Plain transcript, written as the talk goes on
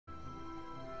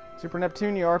Super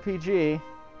Neptunia RPG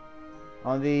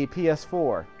on the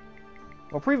PS4.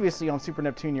 Well, previously on Super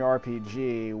Neptunia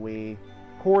RPG, we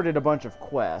hoarded a bunch of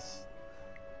quests,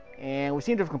 and we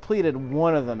seem to have completed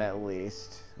one of them at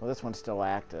least. Well, this one's still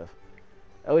active.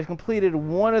 We've completed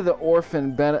one of the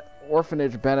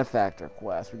orphanage benefactor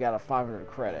quests. We got 500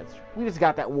 credits. We just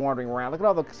got that wandering around. Look at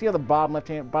all the, see on the bottom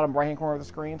right hand corner of the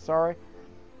screen. Sorry,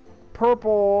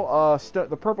 purple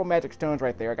the purple magic stones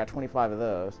right there. I got 25 of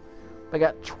those. I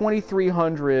got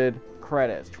 2,300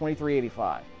 credits,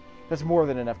 2,385. That's more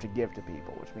than enough to give to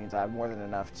people, which means I have more than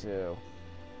enough to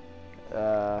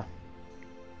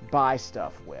buy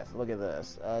stuff with. Look at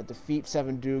this. Defeat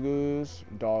 7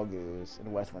 Dogoos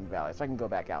in Westwind Valley. So I can go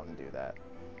back out and do that.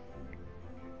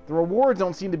 The rewards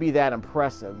don't seem to be that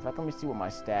impressive. In fact, let me see what my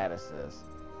status is.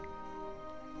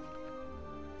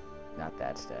 Not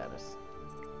that status.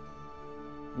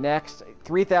 Next,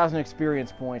 3,000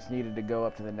 experience points needed to go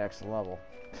up to the next level.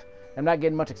 I'm not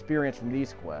getting much experience from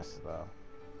these quests, though.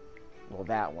 Well,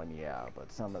 that one, yeah,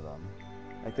 but some of them.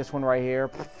 Like this one right here,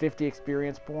 50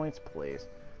 experience points, please.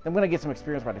 I'm going to get some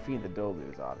experience by defeating the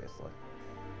Dogoos, obviously.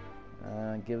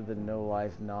 Give the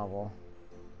no-life novel.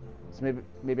 So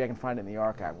maybe I can find it in the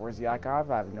archive. Where's the archive?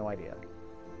 I have no idea.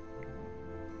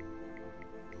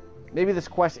 Maybe this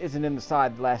quest isn't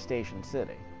inside the last station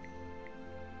city.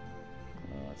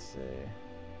 Let's see.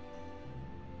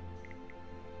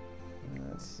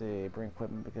 Let's see. Bring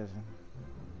equipment because...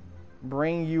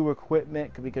 Bring you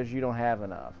equipment because you don't have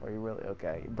enough. Are you really?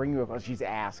 Okay. Bring you equipment. She's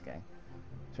asking.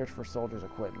 Search for soldiers'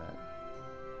 equipment.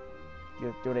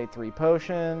 Donate 3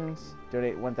 potions.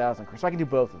 Donate 1,000. So I can do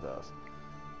both of those.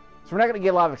 So we're not going to get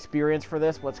a lot of experience for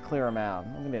this, but let's clear them out.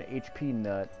 I'm going to get an HP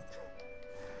nut.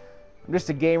 I'm just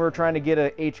a gamer trying to get an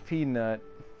HP nut.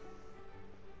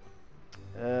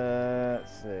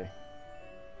 Let's see.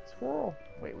 Squirrel.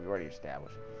 Wait, we already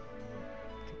established.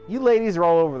 You ladies are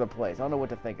all over the place. I don't know what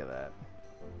to think of that.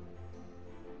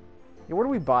 Yeah, where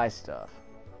do we buy stuff?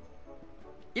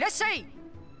 I don't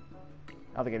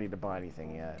think I need to buy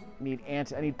anything yet. I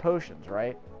need potions,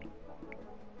 right?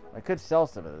 I could sell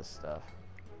some of this stuff.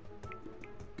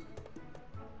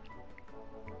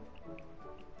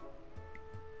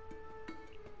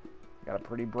 Got a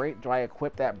pretty bracelet. Do I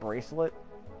equip that bracelet?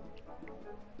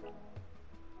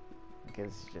 Okay,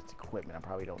 this is just equipment I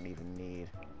probably don't even need.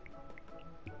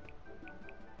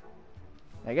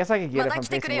 I guess I can get it if I'm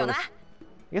facing I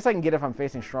guess I can get it if I'm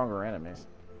facing stronger enemies.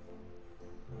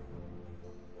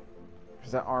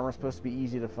 Is that armor supposed to be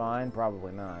easy to find?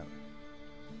 Probably not.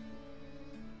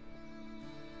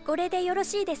 Okay, I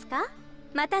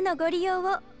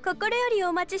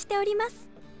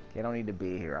don't need to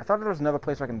be here. I thought there was another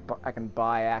place where I can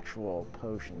buy actual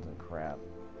potions and crap.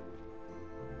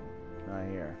 Not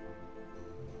here.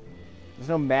 There's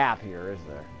no map here, is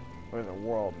there? There's a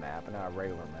world map and not a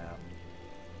regular map.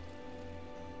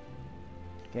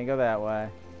 Can't go that way.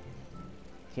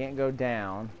 Can't go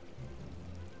down.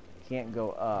 Can't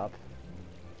go up.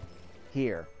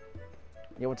 Here.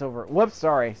 Yeah, what's over? Whoops,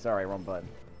 sorry. Sorry, wrong button.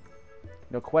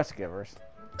 No quest givers.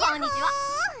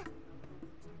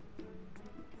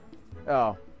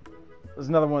 Oh. There's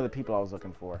another one of the people I was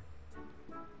looking for.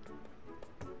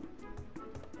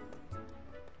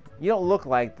 You don't look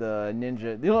like the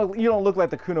ninja. You don't look like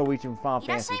the Kunoichi from Final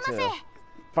Fantasy 2.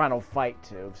 Final Fight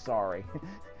 2. Sorry.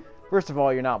 First of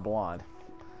all, you're not blonde.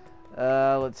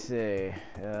 Let's see.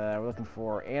 We're looking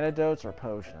for antidotes or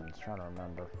potions. Trying to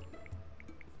remember.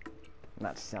 I'm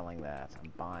not selling that.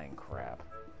 I'm buying crap.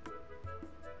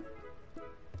 Are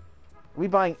we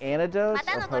buying antidotes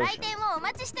or potions?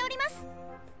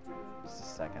 Just a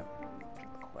second.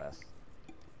 Check the quest.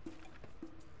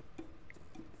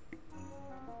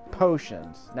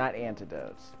 Potions, not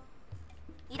antidotes.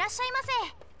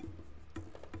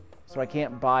 So I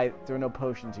can't buy. There are no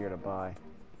potions here to buy.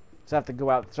 So I have to go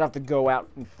out. So I have to go out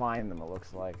and find them. It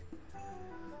looks like.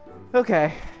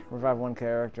 Okay. Revive one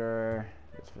character.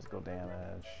 Gets physical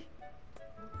damage.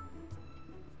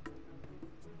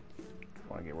 I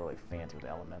want to get really fancy with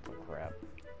elemental crap.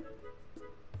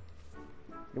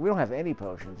 Yeah, we don't have any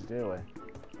potions, do we?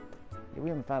 Yeah, we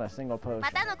haven't found a single potion.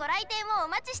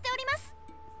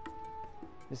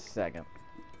 Just a second.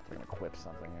 We're gonna equip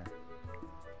something here.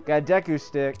 Got a Deku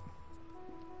stick.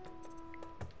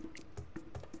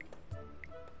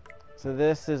 So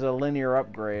this is a linear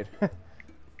upgrade.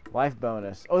 Life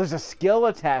bonus. Oh, there's a skill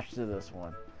attached to this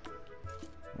one.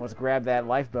 Let's grab that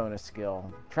life bonus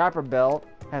skill. Trapper Belt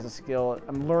has a skill.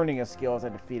 I'm learning a skill as I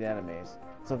defeat enemies.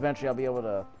 So eventually I'll be able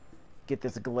to get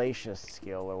this Glacius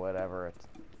skill or whatever. It's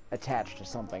attached to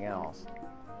something else.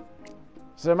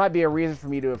 So there might be a reason for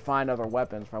me to find other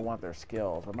weapons if I want their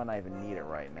skills. I might not even need it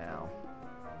right now.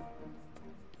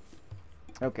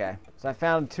 Okay, so I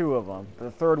found 2 of them. But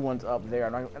the third one's up there.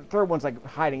 And the third one's like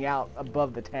hiding out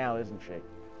above the town, isn't she?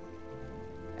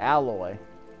 Alloy.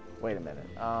 Wait a minute.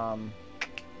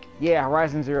 Yeah,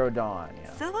 Horizon Zero Dawn.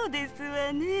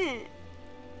 Yeah.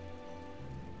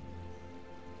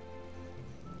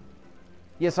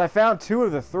 Yes, I found 2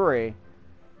 of the 3.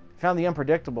 Found the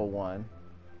unpredictable one.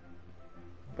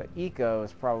 But Eco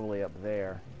is probably up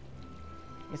there.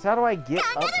 Yes, how do I get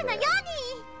up there?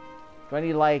 Do I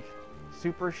need, like,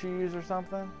 super shoes or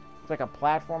something? It's like a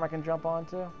platform I can jump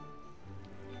onto?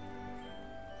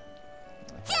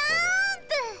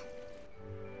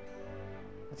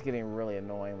 It's getting really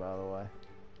annoying, by the way.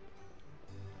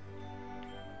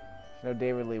 There's no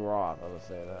David Lee Roth, I'll just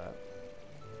say that.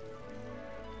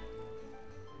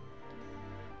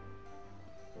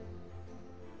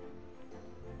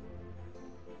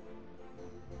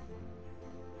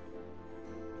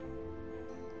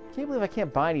 I can't believe I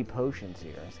can't buy any potions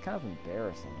here. It's kind of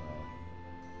embarrassing, though.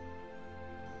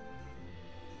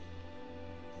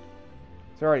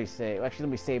 It's already saved. Actually,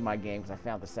 let me save my game because I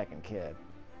found the second kid.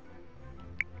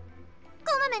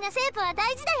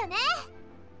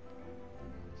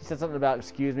 She said something about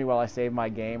excuse me while I save my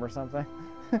game or something.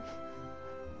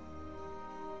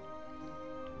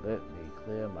 Let me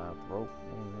clear my throat.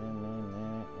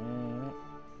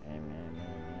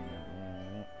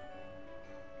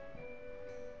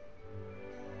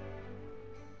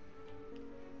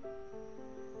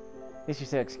 At least she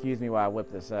said excuse me while I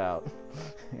whip this out.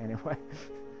 Anyway.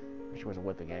 She wasn't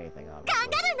whipping anything, obviously.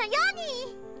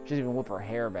 She doesn't even whip her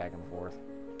hair back and forth.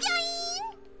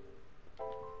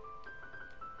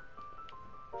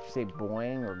 Did she say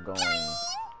boing or going?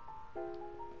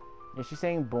 Is she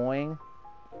saying boing?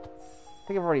 I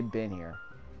think I've already been here.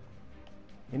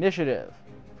 Initiative.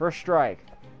 First strike.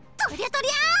 So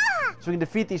we can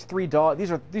defeat these 3 dog.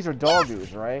 These are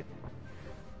doggoos, right?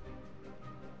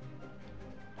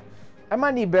 I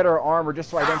might need better armor just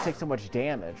so I don't take so much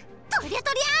damage.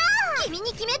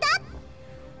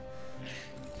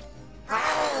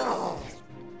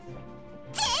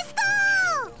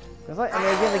 Because I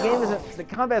mean, again, the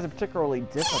combat isn't particularly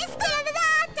difficult.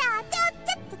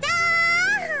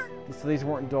 So these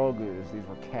weren't doggoos; these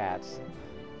were cats.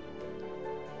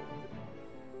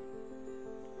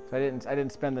 So I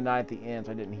didn't spend the night at the inn,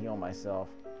 so I didn't heal myself.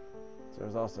 So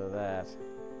there's also that.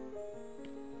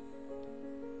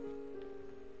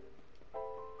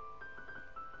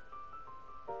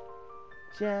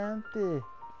 Jump.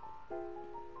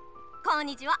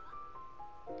 Konnichiwa.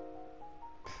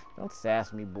 Don't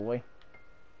sass me, boy.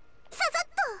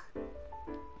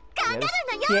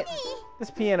 Yeah,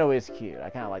 this piano is cute. I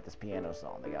kind of like this piano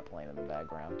song they got playing in the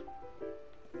background.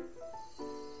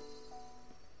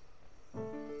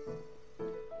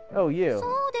 Oh, you.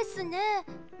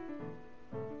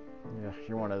 Yeah,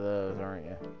 you're one of those, aren't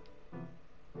you?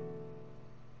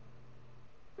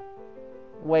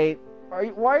 Wait,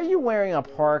 why are you wearing a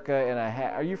parka and a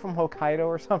hat? Are you from Hokkaido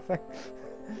or something?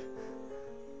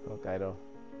 Hokkaido.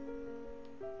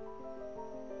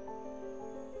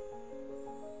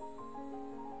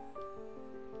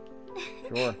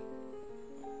 Sure.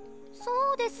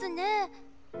 So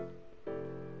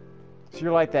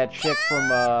you're like that chick from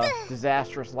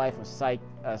Disastrous Life of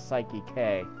Psyche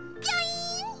K.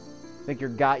 You're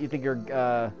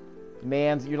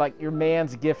like your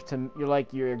man's gift to, you're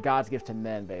like your God's gift to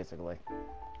men, basically.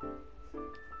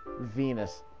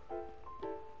 Venus.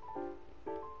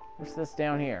 What's this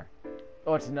down here?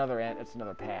 Oh, it's another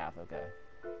path. Okay.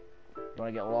 You want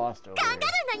to get lost over here?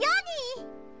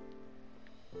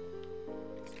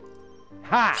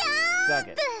 Ha! Suck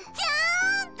it.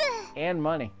 And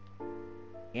money.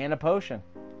 And a potion.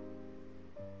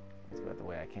 Let's go the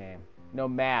way I came. No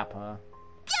map, huh?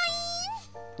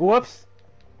 Whoops!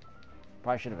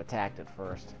 Probably should have attacked it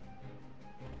first.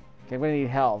 Okay, I'm gonna need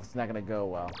health. It's not gonna go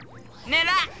well.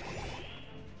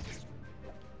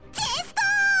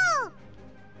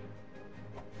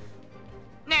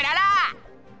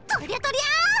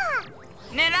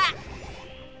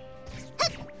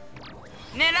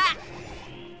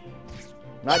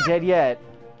 Not dead yet.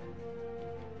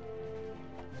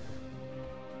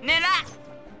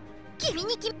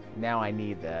 Now I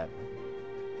need that.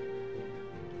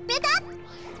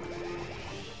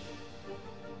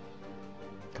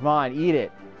 Come on, eat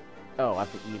it. Oh, I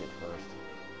have to eat it first.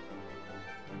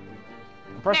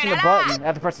 I'm pressing the button. I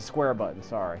have to press the square button,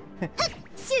 sorry.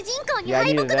 Yeah, I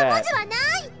needed that.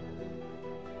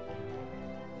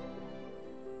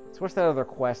 So what's that other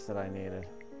quest that I needed?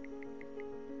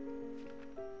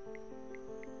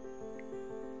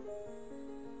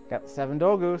 Got 7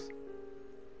 doggoos.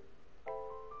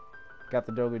 Got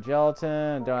the Dogu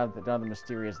gelatin. Don't have the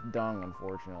mysterious dung,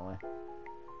 unfortunately.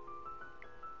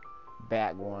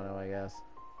 Bat guano, I guess.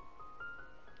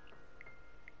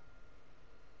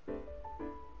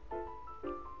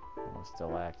 Oh,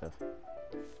 still active.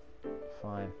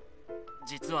 Fine.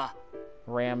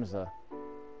 Ramza.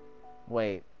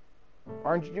 Wait.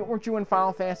 Weren't you in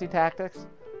Final Fantasy Tactics?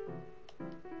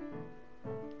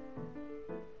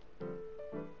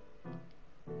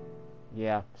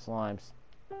 Yeah, slimes.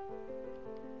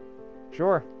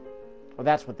 Sure. Well,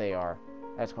 that's what they are.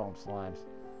 Let's call them slimes.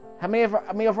 I mean,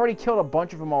 I've already killed a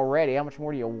bunch of them already. How much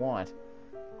more do you want?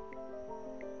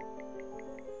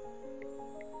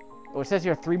 Oh, it says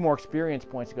here 3 more experience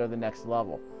points to go to the next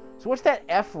level. So what's that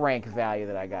F rank value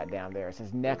that I got down there? It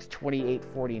says next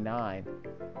 2849.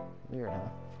 Weird, huh?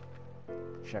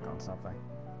 Check on something.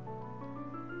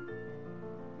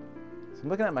 So I'm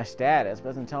looking at my status, but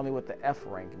it doesn't tell me what the F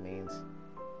rank means.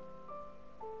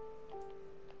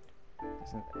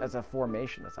 That's a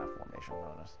formation. That's not a formation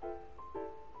bonus.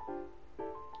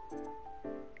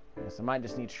 Yes, I might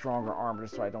just need stronger armor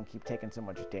just so I don't keep taking so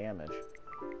much damage.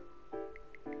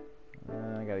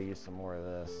 I gotta use some more of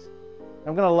this.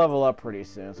 I'm gonna level up pretty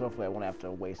soon, so hopefully I won't have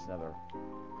to waste another.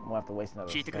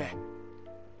 Thing.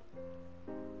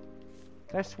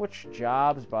 Can I switch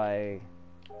jobs by?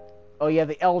 Oh yeah,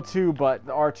 the L2 button,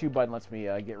 the R2 button lets me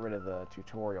get rid of the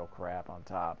tutorial crap on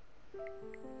top.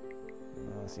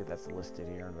 Let's see if that's listed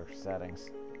here under settings.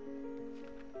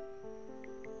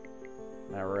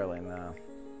 Not really, no.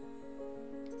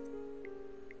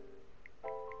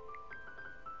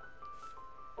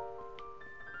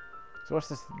 So what's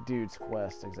this dude's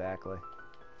quest exactly?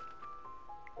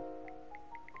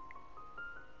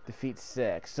 Defeat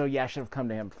 6. So yeah, I should have come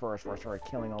to him first before I started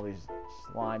killing all these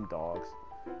slime dogs.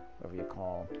 Whatever you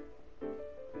call them.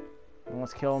 And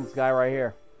let's kill this guy right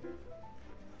here.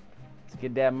 Let's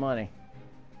get that money.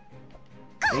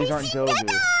 These aren't Dogu.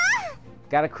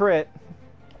 Got a crit.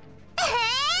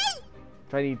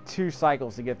 So I need 2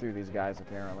 cycles to get through these guys,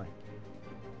 apparently.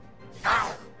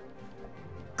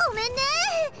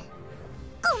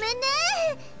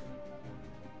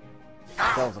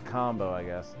 That was a combo, I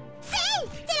guess.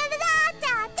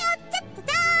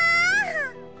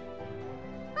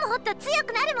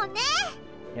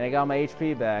 And I got my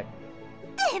HP back.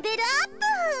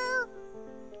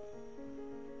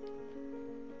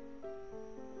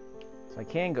 So I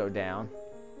can go down.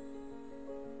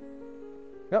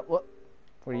 Oh,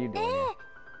 what are you doing here?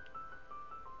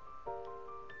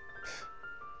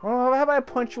 Well, how about I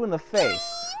punch you in the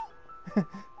face?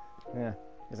 Yeah,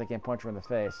 because I can't punch her in the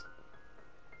face.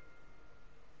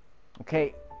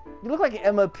 Okay, you look like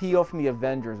Emma Peel from the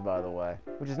Avengers, by the way,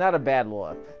 which is not a bad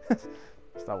look. Just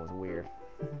thought it was weird.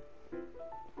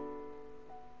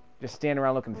 Just standing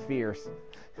around looking fierce.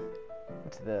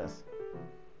 What's this?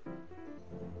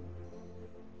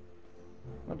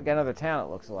 Oh, we got another town,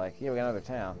 it looks like. Yeah, we got another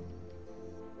town.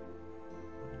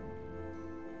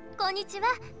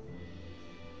 Konnichiwa.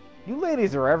 You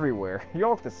ladies are everywhere. You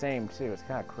all look the same, too. It's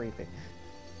kind of creepy.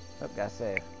 Oh, gotta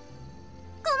save.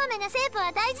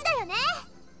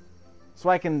 So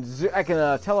I can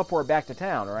teleport back to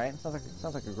town, right?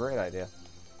 Sounds like a great idea.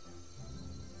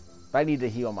 But I need to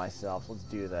heal myself, so let's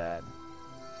do that.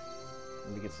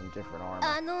 Let me get some different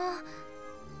armor.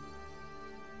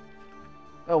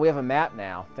 Oh, we have a map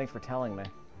now. Thanks for telling me.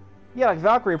 Yeah, like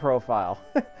Valkyrie profile.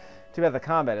 Too bad the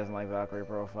combat isn't like Valkyrie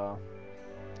profile.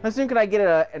 How soon can I get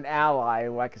an ally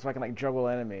so I can like juggle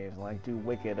enemies and like do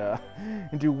wicked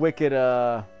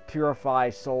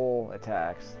purify soul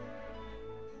attacks?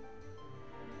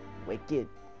 Wicked.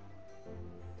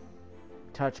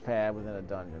 Touchpad within a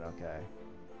dungeon, okay.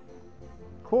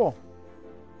 Cool.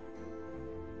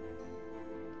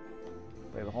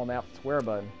 Play the whole map with square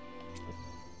button.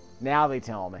 Now they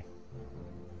tell me.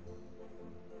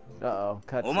 Uh-oh,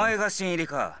 cut. お前が新入り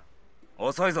か。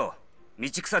遅いぞ。道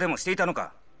草でもしていたの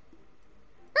か。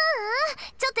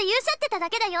ちょっと勇者ってただ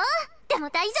けだよ。でも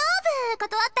大丈夫。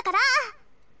断ったから。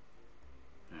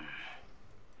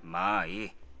まあい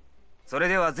い。それ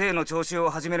では税の徴収を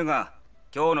始めるが、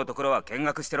今日のところは見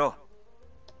学してろ。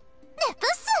ネプ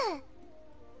ス。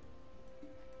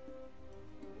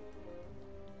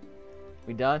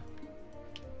We done?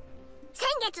 先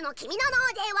月の君の納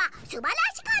税は素晴ら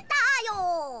しかった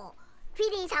よ。フィ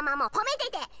リン様も褒め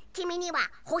てて、君には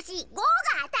星5が与えら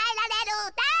れる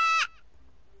って。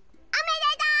おめで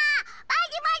とう。マ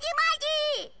ジマジマ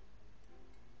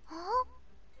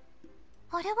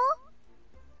ジ。あれは？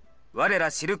我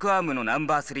らシルクアームのナン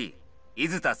バー3、伊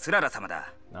豆田スララ様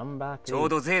だ。ちょう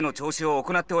ど税の徴収を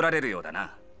行っておられるようだ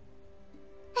な。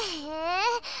へえ、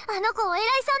あの子お偉い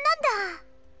さんなん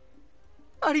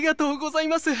だ。ありがとうござい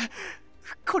ます。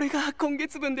これが今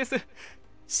月分です。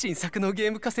新作のゲ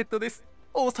ームカセットです。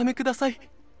お納めください。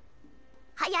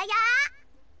はやや、あ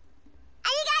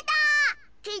り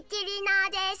がとう。きっちり納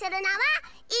税するのは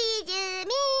イズ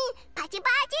ミパチパ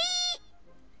チ。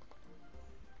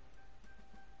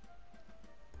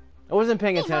 I wasn't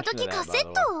paying 今 attention to 時 that, カ by セ the ッ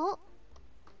way. ト？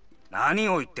何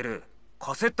を言ってる。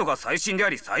カセットが最新であ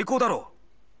り最高だろ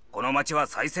う。この街は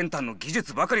最先端の技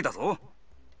術ばかりだぞ。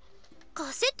カ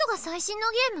セットが最新の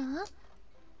ゲーム？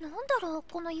なんだろう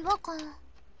この違和感。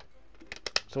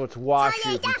 So it's そ wash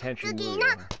れ you じゃ from tension 次 media. のオ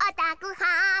タクハ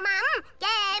ーマンゲー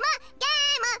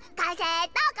ムカセッ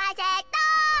ト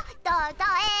どこ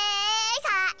へさ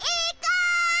行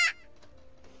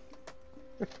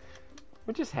こ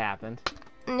What just happened?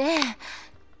 ねえ、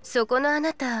そこのあ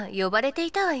なた呼ばれて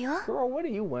いたわよ。 Girl, what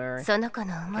are you wearing? その子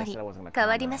のおもり変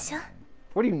わりましょう。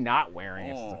 What are you not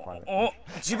wearing? It's just a part of it. お、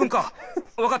自分か。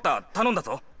わかった、頼んだ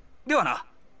ぞ。ではな。ま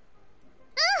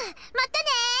たね、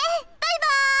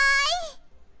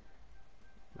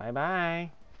バイバイ。 Bye bye.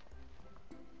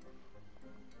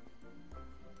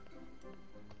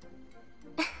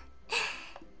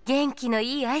 元気の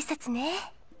いい挨拶ね。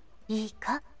いい子。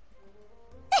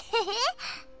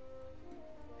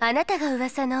あなたが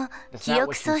噂の記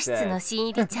憶喪失の新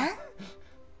入りちゃん？もう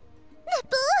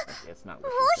評判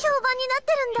になっ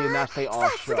てるんだ。さ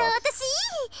すが私。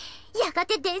やが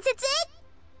て伝説へ。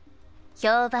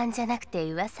評判じゃなく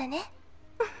て噂ね。ネ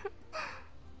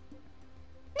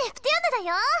プティアナだよ。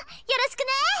よろしくね。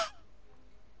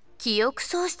記憶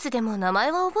喪失でも名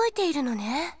前は覚えているの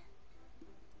ね。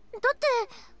だって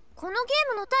このゲ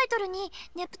ームのタイトルに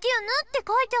ネプティアナって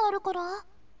書いてあるから。よかっ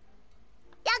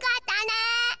たね。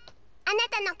あな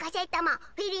たのカセットもフ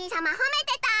ィリン様褒めて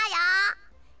たよ。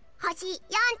星 4.5 だっ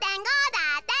て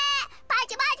パ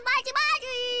チパチパチパ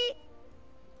チ。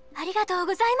ありがとう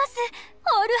ございます。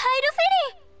オールハイル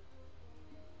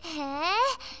フィリン。へえ、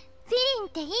フィリンっ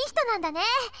ていい人なんだね。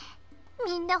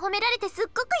みんな褒められてすっ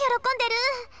ごく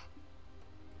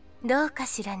喜んでる。どうか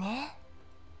しらね。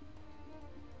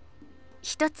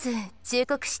一つ忠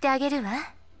告してあげるわ。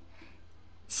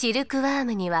シルクワー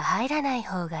ムには入らない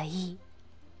方がいい。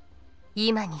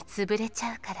今に潰れち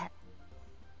ゃうから。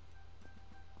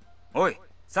おい、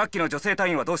さっきの女性隊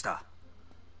員はどうした？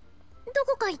ど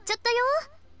こか行っちゃったよ。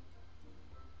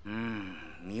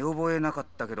見覚えなかっ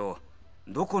たけど、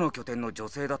どこの拠点の女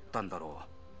性だったんだろ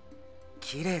う。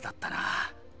綺麗だったな。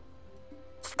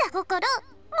下心漏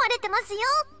れてますよ。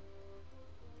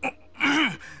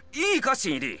いいか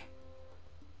新入り。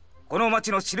この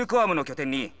町のシルクワームの拠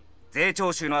点に税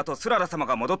徴収の後スララ様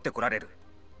が戻ってこられる。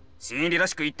新入りら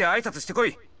しく言って挨拶してこい。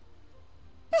めん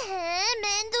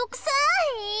どくさ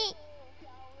い。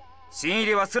新入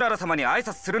りはスララ様に挨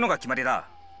拶するのが決まりだ。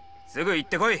すぐ行っ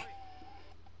てこい。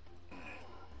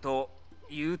と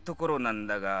いうところなん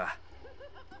だが、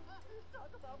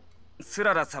ス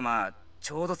ララ様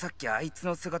ちょうどさっきあいつ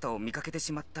の姿を見かけて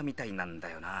しまったみたいなん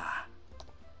だよな。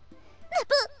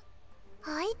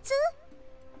あいつ？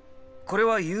これ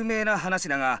は有名な話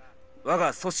だが、我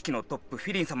が組織のトップフ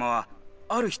ィリン様は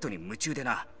ある人に夢中で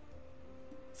な。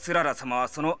スララ様は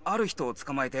そのある人を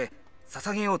捕まえて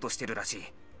捧げようとしてるらしい。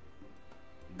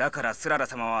だからスララ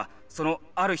様はその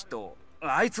ある人、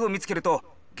あいつを見つけると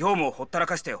業務をほったら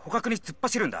かして捕獲に突っ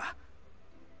走るんだ。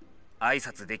挨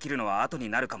拶できるのは後に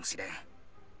なるかもしれん。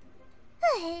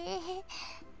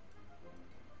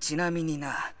ちなみに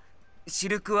な、シ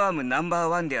ルクワームナンバ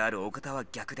ー1であるお方は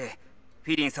逆で、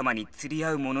フィリン様に釣り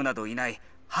合う者などいない、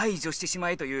排除してし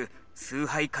まえという崇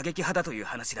拝過激派だという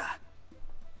話だ。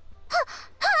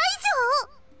排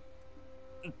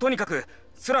除？とにかく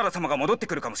スララ様が戻って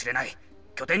くるかもしれない。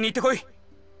拠点に行ってこい。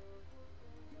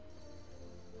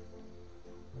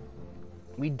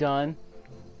 We done?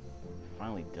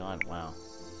 Finally done. Wow. こ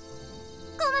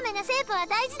まめなセーブは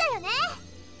大事だよね。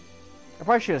I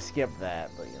probably should have skipped that,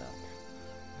 but you know.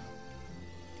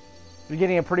 We're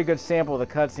getting a pretty good sample of the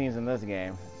cutscenes in this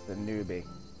game. It's the newbie.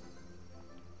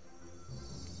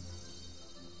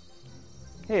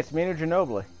 Hey, it's Manager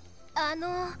Ginobili.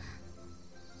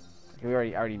 We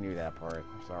already knew that part.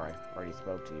 I'm sorry. I already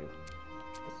spoke to you.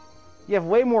 You have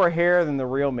way more hair than the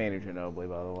real Manager Ginobili,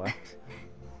 by the way.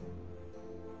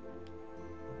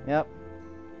 Yep.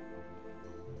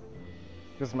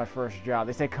 This is my first job.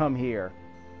 They say come here.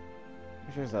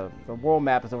 There's the world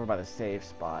map is over by the safe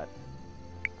spot.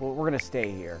 Well, we're gonna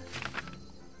stay here.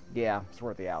 Yeah, so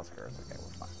we're at the outskirts. Okay,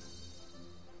 we're fine.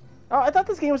 Oh, I thought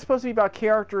this game was supposed to be about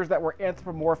characters that were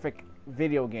anthropomorphic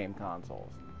video game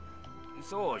consoles.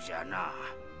 そうじゃな。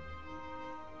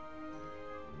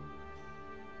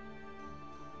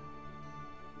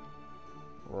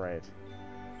Right.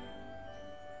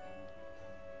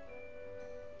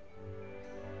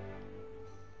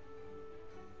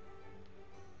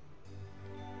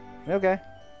 Okay.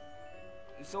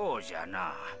 そうじゃ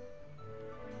な。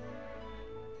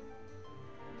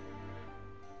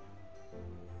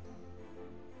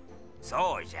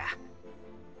そうじゃ。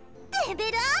レ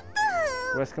ベルアッ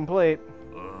プ Quest complete.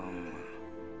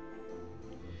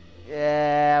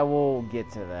 Yeah, we'll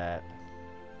get to that.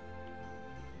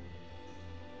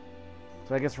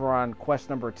 So I guess we're on quest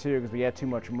number 2 because we had too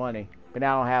much money. But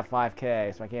now I don't have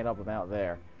 5k, so I can't help him out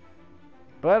there.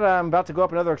 But I'm about to go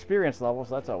up another experience level,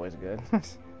 so that's always good. So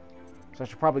I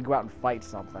should probably go out and fight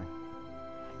something.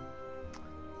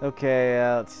 Okay,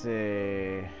 let's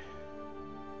see.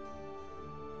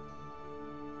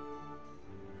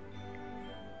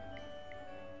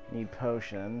 Need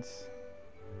potions.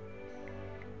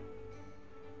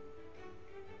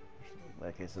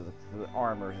 Okay, so the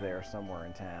armor's there somewhere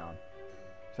in town.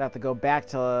 So I have to go back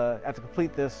to... I have to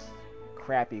complete this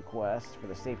crappy quest for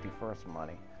the safety first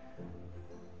money.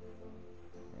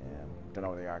 Yeah, don't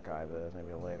know where the archive is.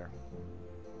 Maybe later.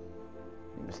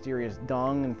 Mysterious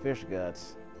dung and fish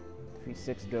guts. Defeat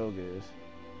 6 dogus.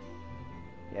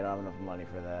 Yeah, I don't have enough money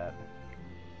for that.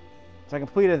 So I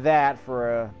completed that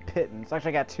for a pittance. Actually,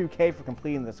 I got 2k for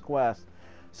completing this quest.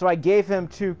 So I gave him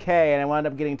 2k, and I wound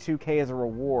up getting 2k as a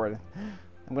reward.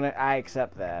 I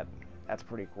accept that. That's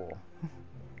pretty cool.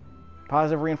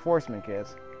 Positive reinforcement,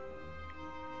 kids.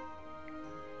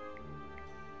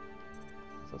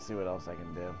 So let's see what else I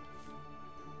can do.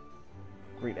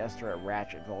 Greet Esther at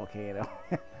Ratchet Volcano.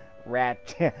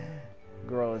 Ratchet.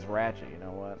 Girl is Ratchet, you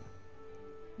know what?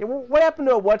 Yeah, what happened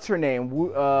to what's her name?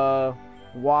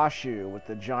 Washu with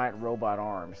the giant robot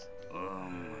arms.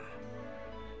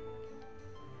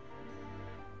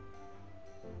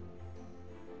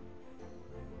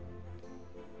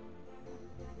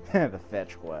 The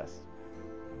fetch quest.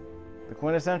 The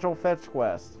quintessential fetch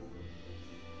quest.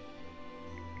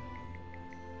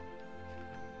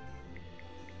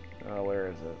 Oh, where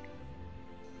is it?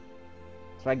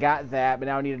 So I got that, but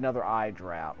now I need another eye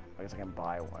drop. I guess I can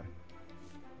buy one.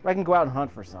 I can go out and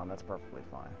hunt for some. That's perfectly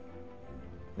fine.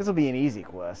 This will be an easy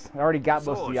quest. I already got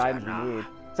most of the items we need.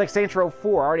 It's like Saints Row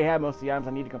 4. I already have most of the items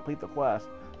I need to complete the quest.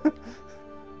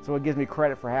 So it gives me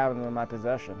credit for having them in my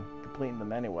possession. Completing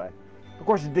them anyway. Of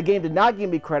course, the game did not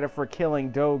give me credit for killing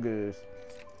dogus.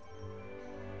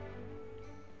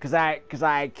 Because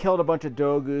I killed a bunch of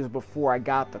dogus before I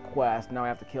got the quest. Now I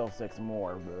have to kill 6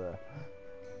 more. There's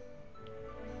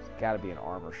got to be an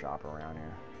armor shop around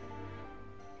here.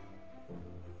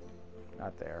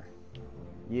 Not there.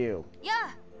 You.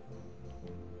 Yeah.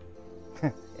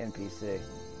 NPC.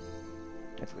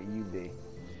 That's what you be.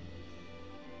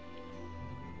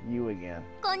 You again.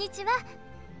 Konnichiwa.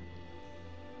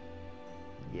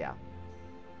 Yeah.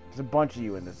 There's a bunch of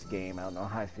you in this game. I don't know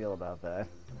how I feel about that.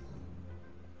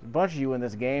 There's a bunch of you in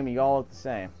this game and you all look the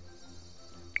same.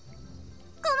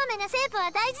 こまめなセーブ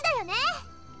は大事だよね。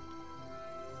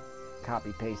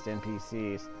 Copy paste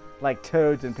NPCs. Like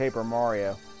Toads in Paper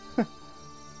Mario.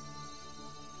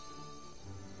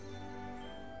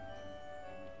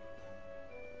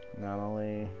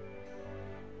 Anomaly.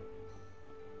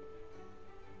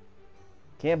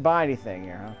 Can't buy anything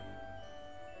here, huh?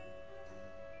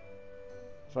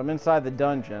 So I'm inside the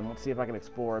dungeon. Let's see if I can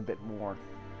explore a bit more.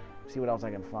 See what else I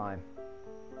can find.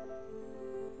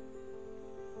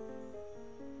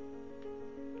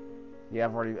 Yeah,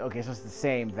 I've already... Okay, so it's the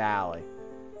same valley.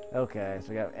 Okay, so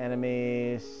we got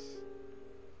enemies.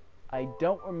 I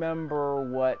don't remember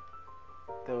what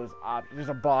those options... There's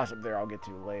a boss up there I'll get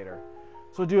to later.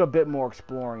 So we'll do a bit more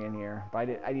exploring in here.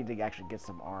 But I need to actually get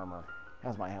some armor.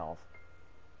 How's my health?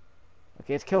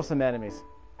 Okay, let's kill some enemies.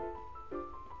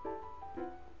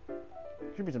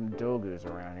 Should be some dogus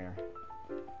around here.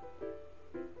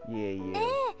 Yeah.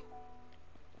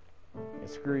 Yeah,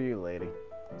 screw you, lady.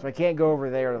 So I can't go over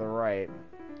there to the right.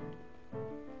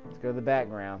 Let's go to the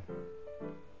background.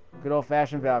 Good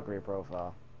old-fashioned Valkyrie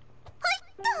profile.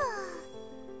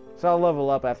 So I'll level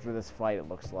up after this fight, it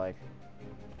looks like.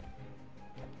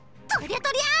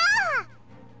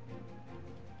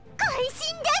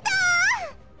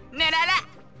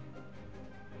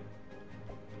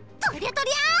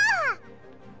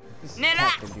 This is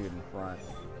the dude in front.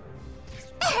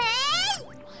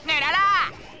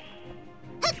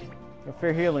 No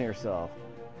fear healing yourself.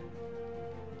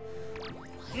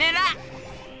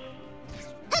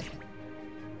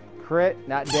 Crit,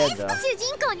 not dead though. 主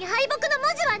人公に敗北の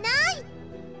文字はない。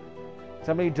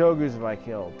 How many dogus have I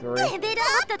killed? 3? レベルア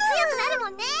ップ強くなるも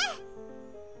んね。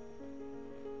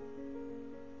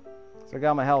 So I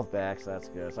got my health back, so that's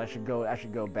good. So I should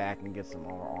go back and get some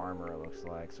more armor, it looks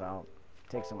like, so I don't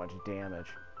take so much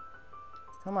damage.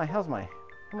 How many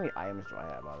items do I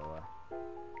have, by the way?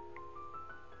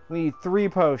 We need 3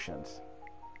 potions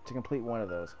to complete one of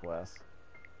those quests.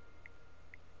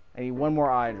 I need 1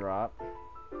 more eye drop.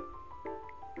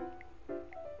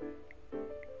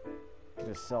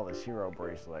 Just sell this hero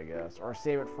bracelet, I guess, or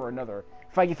save it for another.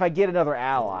 If I get another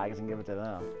ally, I can give it to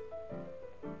them.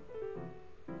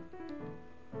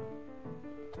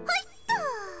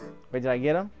 Wait, did I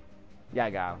get him? Yeah, I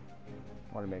got him.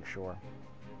 I want to make sure.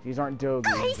 These aren't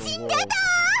dogies. These are wolves.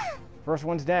 First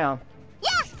one's down. Yeah.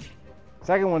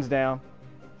 Second one's down.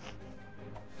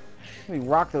 Let me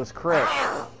rock those crits.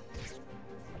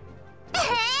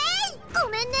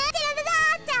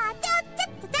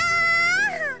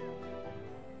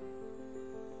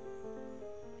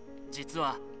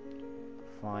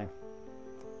 Fine.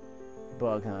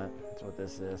 Bug hunt. That's what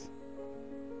this is.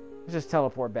 Let's just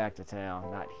teleport back to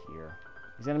town, not here.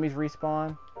 These enemies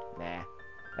respawn? Nah. I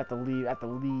have to leave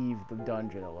the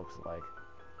dungeon, it looks like.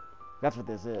 That's what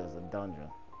this is, a dungeon.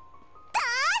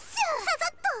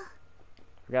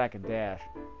 Forgot I could dash.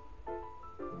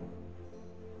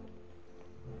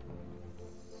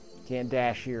 Can't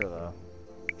dash here, though.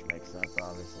 Which makes sense,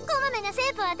 obviously.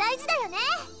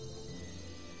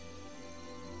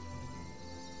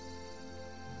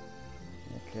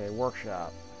 Okay,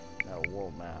 workshop. No,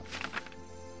 world map.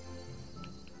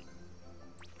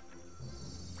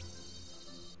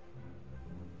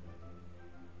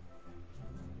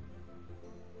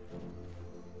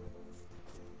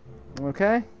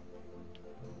 Okay.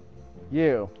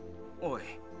 You. Oi.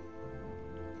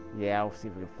 Yeah, we'll see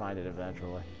if we can find it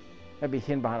eventually. Might be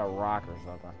hidden behind a rock or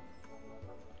something.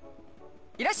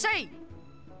 いらっしゃい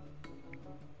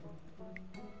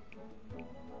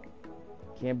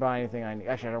Can't buy anything I need.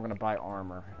 Actually, I'm gonna buy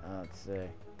armor. Let's see.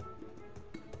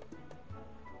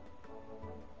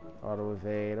 Auto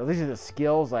evade. Oh, these are the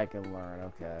skills I can learn.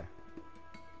 Okay.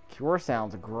 Cure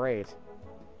sounds great.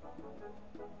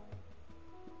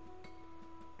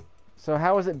 So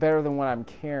how is it better than what I'm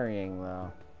carrying,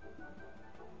 though?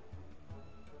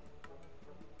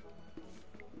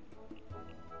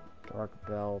 Dark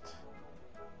belt.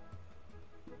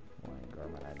 Wine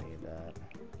garment, I need that.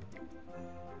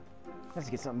 Let's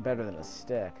get something better than a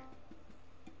stick.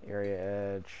 Area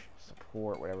edge,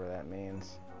 support, whatever that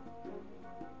means.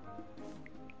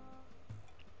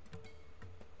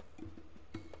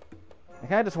 I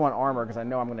kind of just want armor because I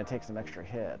know I'm going to take some extra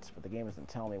hits, but the game doesn't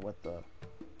tell me what the...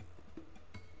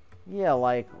 Yeah,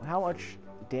 like, how much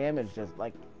damage does,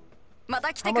 like... How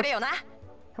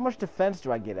much defense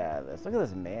do I get out of this? Look at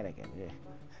this mannequin.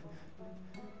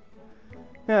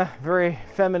 Yeah, very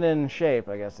feminine shape,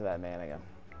 I guess, to that mannequin.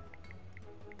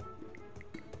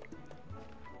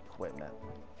 Equipment.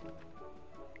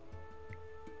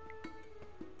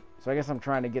 So I guess I'm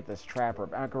trying to get this trapper.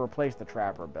 I can replace the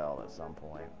trapper belt at some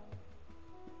point.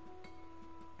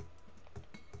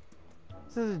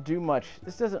 This doesn't do much.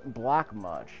 This doesn't block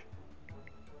much.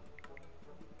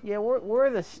 Yeah, where are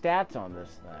the stats on this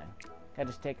thing? Can I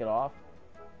just take it off?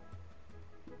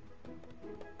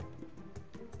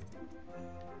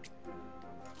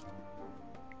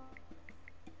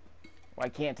 Well, I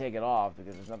can't take it off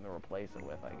because there's nothing to replace it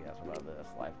with, I guess. What about this?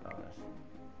 Life bonus.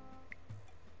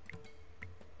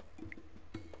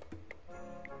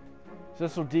 So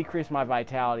this will decrease my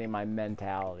vitality and my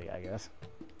mentality, I guess.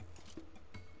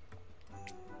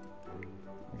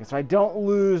 Okay, so I don't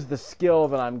lose the skill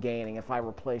that I'm gaining if I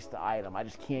replace the item. I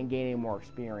just can't gain any more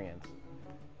experience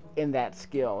in that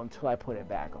skill until I put it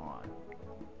back on.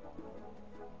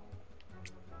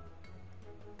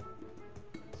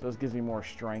 So this gives me more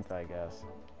strength, I guess.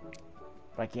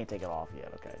 But I can't take it off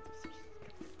yet. Okay, just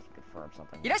confirm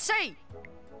something. いらっしゃい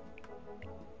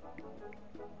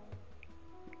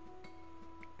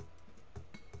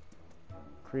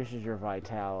Increases your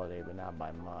vitality, but not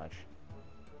by much.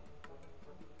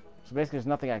 So basically, there's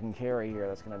nothing I can carry here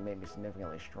that's going to make me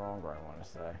significantly stronger, I want to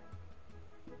say.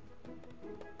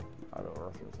 Auto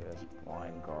Earth Resist,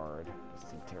 Blind Guard. Doesn't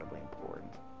seem terribly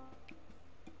important.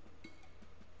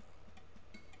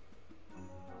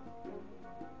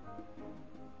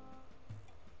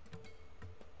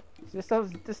 This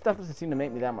stuff doesn't seem to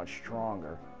make me that much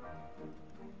stronger.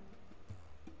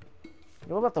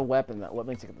 What about the weapon? What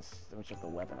makes it the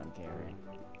weapon I'm carrying?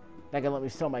 That can let me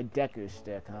sell my Deku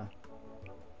stick, huh?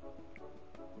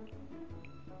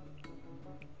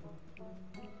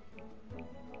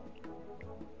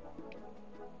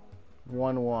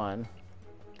 One.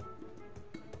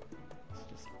 Let's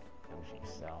just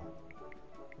sell.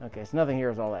 Okay, so nothing here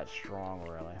is all that strong,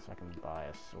 really, so I can buy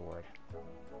a sword.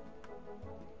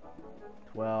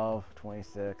 12,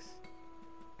 26.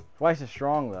 Twice as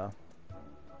strong, though.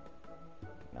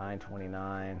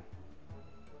 929.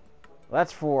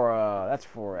 That's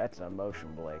an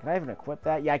emotion blade. Can I even equip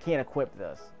that? Yeah, I can't equip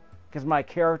this. Because my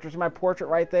character, see my portrait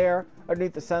right there,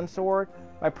 underneath the sun sword?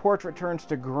 My portrait turns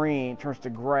to green, turns to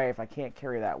gray if I can't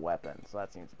carry that weapon. So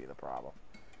that seems to be the problem.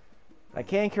 I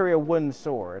can carry a wooden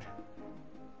sword.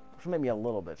 Which will make me a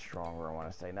little bit stronger, I want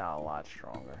to say. Not a lot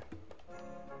stronger.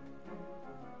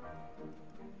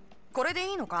 これで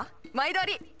いいのか? 毎度あ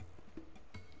り.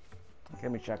 Let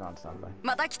me check on something.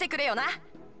 また来てくれよな.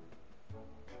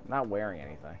 I'm not wearing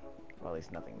anything. Well, at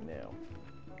least nothing new.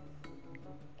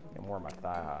 I'm wearing my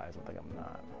thigh highs. I think I'm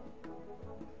not.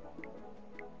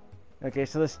 Okay,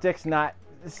 so the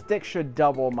stick should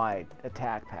double my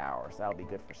attack power, so that'll be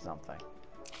good for something.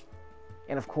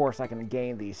 And of course, I can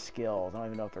gain these skills. I don't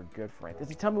even know if they're good for anything.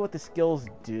 Does it tell me what the skills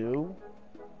do?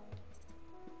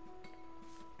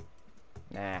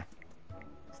 Nah.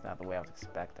 It's not the way I was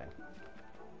expecting.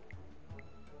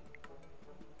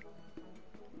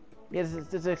 Yeah,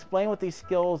 does it explain what these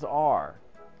skills are?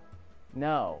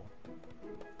 No.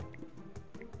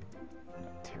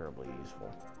 Not terribly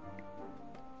useful.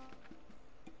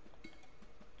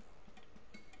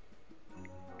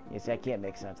 You see, I can't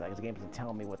make sense of that because the game doesn't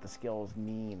tell me what the skills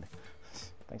mean.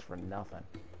 Thanks for nothing.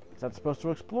 So I'm supposed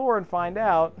to explore and find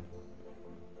out.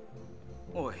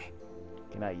 Oi.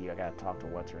 Okay, not you. I gotta talk to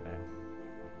what's her name.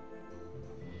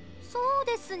 そう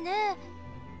ですね.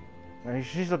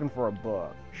 She's looking for a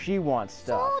book. She wants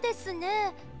stuff. そうです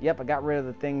ね. Yep, I got rid of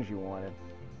the things you wanted.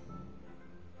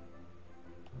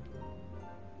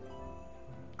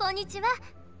 こんにちは.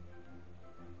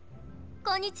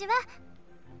 こんにちは.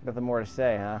 Nothing more to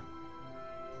say, huh?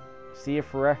 See you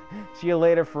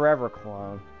later forever,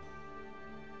 clone.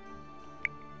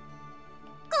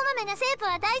 こまめなセーブ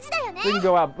は大事だよね. We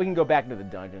can go back to the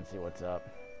dungeon and see what's up.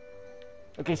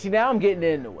 Okay, see, now I'm getting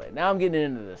into it. Now I'm getting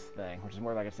into this thing, which is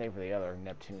more like I say for the other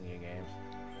Neptunia games.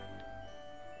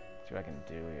 Let's see what I can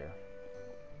do here.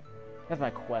 That's my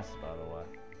quest, by the way.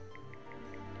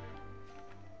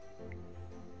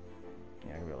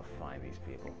 Yeah, I'm gonna be able to find these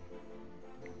people.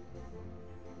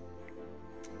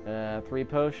 3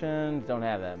 potions. Don't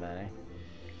have that many.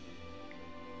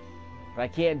 But I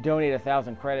can't donate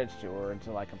 1,000 credits to her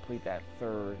until I complete that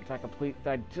third. I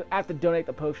have to donate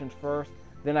the potions first.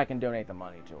 Then I can donate the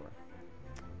money to her.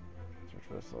 Search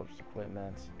for the soldier's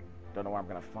equipment. Don't know where I'm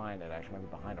gonna find it. Actually, maybe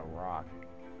behind a rock.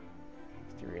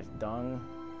 Mysterious dung.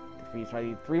 Defeat. So I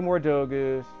need 3 more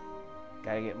dogus.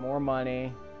 Gotta get more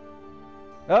money.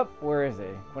 Oh, where is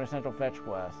he? Quintessential fetch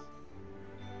quest.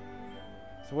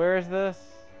 So where is this?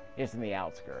 It's in the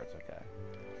outskirts. Okay.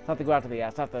 So I have to go out to the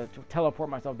outside. I have to teleport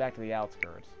myself back to the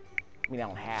outskirts. I mean, I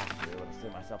don't have to. It'll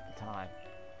save myself the time.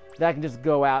 Then I can just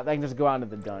go out. I can just go out into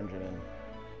the dungeon and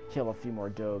kill a few more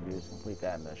dogus, complete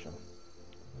that mission.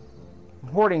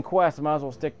 Hoarding quests, I might as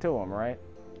well stick to them, right?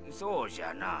 So,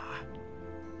 Jana.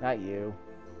 Not you.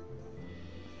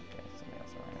 Okay, something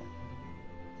else around here.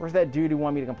 Where's that dude who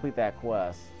wanted me to complete that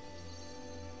quest?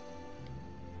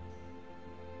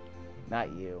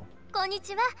 Not you. こんに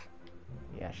ちは.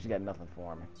 Yeah, she's got nothing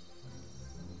for me.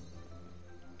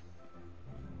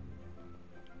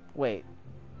 Wait.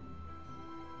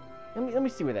 Let me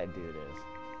see where that dude is.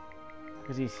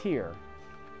 Because he's here.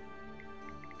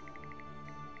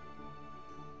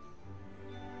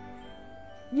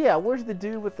 Yeah, where's the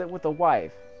dude with the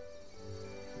wife?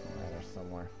 Oh, there's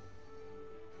somewhere.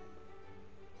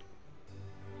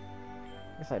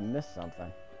 Guess I missed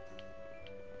something.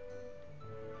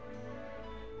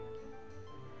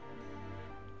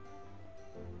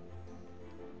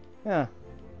 Huh.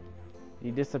 Did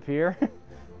he disappear?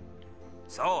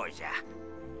 So,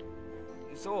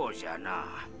 Jana.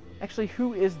 Actually,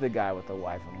 who is the guy with the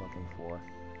wife I'm looking for?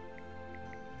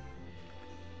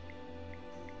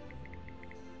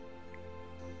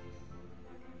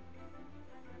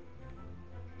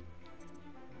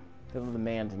 Don't know the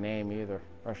man's name either.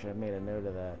 I should have made a note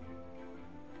of that.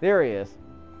 There he is.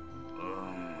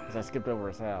 Because I skipped over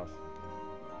his house.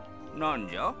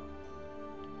 Nanja?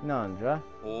 Nanja?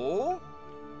 Oh?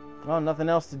 Well, nothing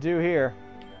else to do here.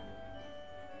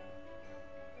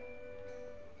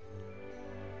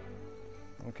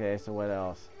 Okay, so what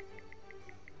else?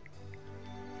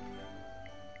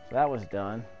 So that was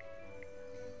done.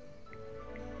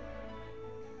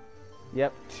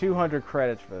 Yep, 200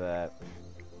 credits for that.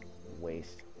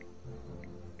 Waste.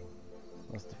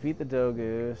 Let's defeat the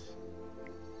dogus.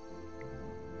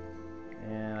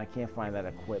 And I can't find that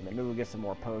equipment. Maybe we'll get some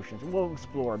more potions. We'll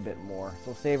explore a bit more. So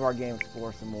we'll save our game,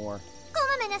 explore some more.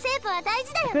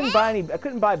 I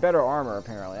couldn't buy better armor,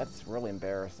 apparently. That's really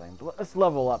embarrassing. But let's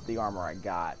level up the armor I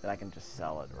got. Then I can just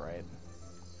sell it, right?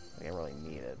 I really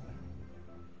need it.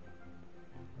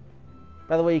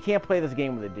 By the way, you can't play this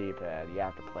game with a D-pad. You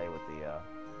have to play with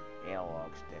the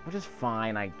analog stick, which is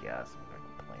fine, I guess. I'm not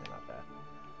gonna complain about that.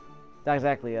 It's not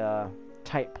exactly a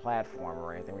tight platform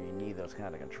or anything where you need those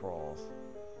kind of controls.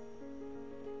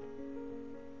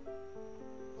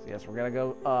 So yes, we're gonna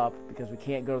go up because we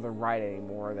can't go to the right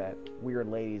anymore. That weird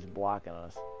lady's blocking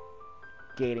us,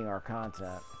 gating our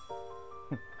content.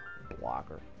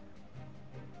 Blocker.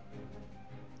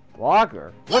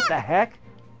 Blocker? What the heck?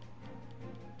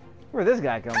 Where'd this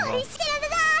guy come from?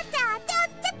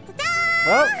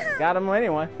 Well, got him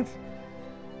anyway.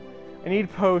 I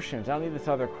need potions. I don't need this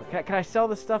other... Can I sell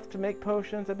the stuff to make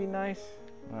potions? That'd be nice.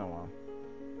 Oh, well.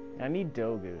 I need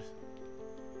dogus.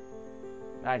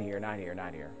 Not here, not here,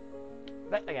 not here.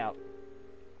 Let me out.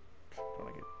 Don't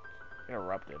want to get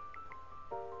interrupted.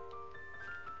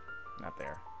 Not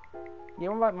there. Yeah,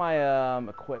 what about my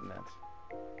equipment?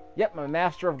 Yep, my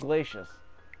Master of Glacius.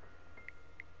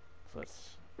 So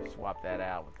let's swap that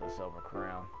out with the Silver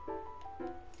Crown.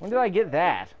 When did I get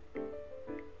that?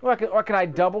 Or can I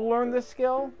double learn this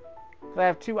skill? Because I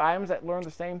have 2 items that learn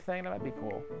the same thing. That might be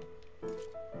cool.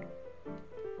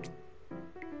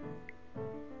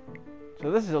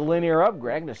 So this is a linear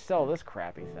upgrade. I can just sell this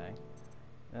crappy thing.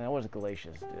 And what does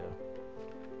Glacius do?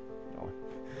 Oh,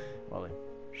 well, he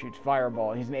shoots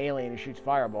fireball. He's an alien who shoots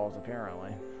fireballs,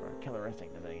 apparently. For a Killer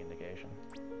Instinct is any indication.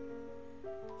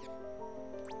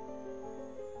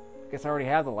 Guess I already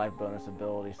have the life bonus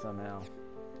ability somehow.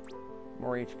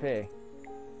 More HP.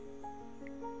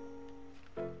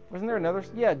 Wasn't there another?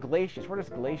 Yeah, Glacius. Where does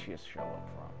Glacius show up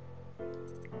from?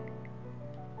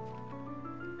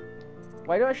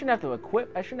 Well, I shouldn't have to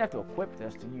equip. I shouldn't have to equip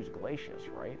this to use Glacius,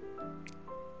 right?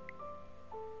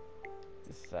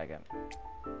 Just a second.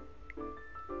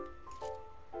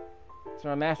 So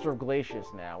I'm a Master of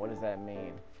Glacius now. What does that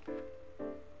mean?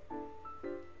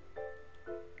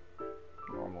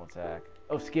 Normal attack.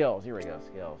 Oh, skills. Here we go.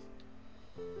 Skills.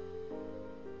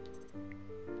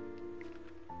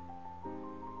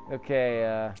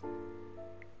 Okay,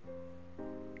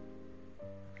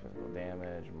 physical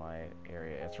damage, might,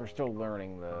 area. We're still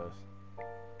learning those.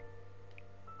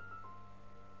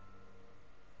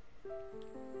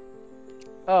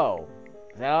 Oh,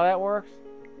 is that how that works?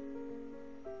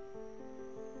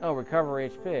 Oh, recover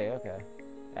HP. Okay,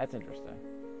 that's interesting.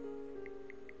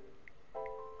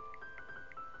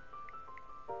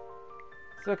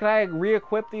 So can I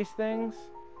re-equip these things?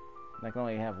 I can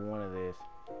only have one of these.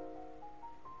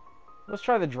 Let's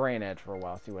try the Drain Edge for a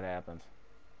while, see what happens.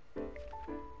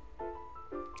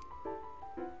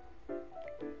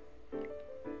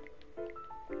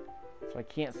 So I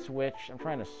can't switch. I'm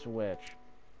trying to switch.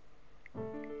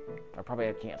 I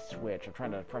probably can't switch. I'm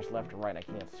trying to press left or right and I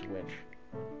can't switch.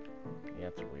 Yeah,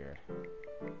 it's weird.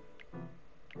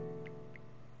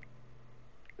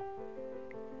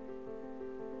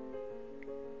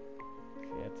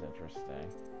 Yeah, it's interesting.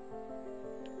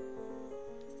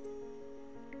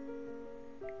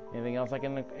 Anything else I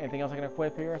can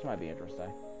equip here? This might be interesting.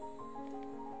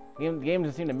 The game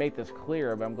doesn't seem to make this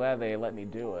clear, but I'm glad they let me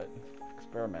do it.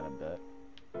 Experiment a bit.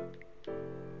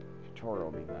 Tutorial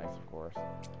would be nice, of course.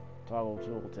 Toggle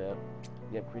tooltip.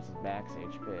 It increases max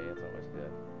HP. That's always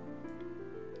good.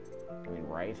 I mean,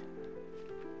 right?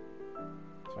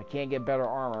 So I can't get better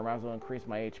armor. I might as well increase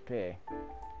my HP.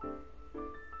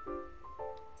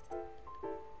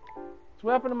 So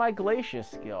what happened to my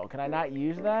Glacius skill? Can I not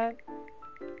use that?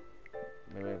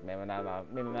 Maybe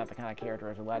not the kind of character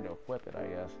that's allowed to equip it, I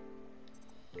guess.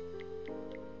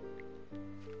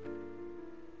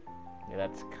 Yeah,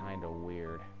 that's kind of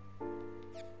weird.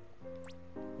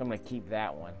 I'm gonna keep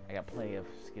that one. I got plenty of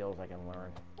skills I can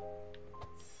learn.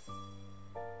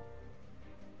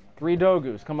 3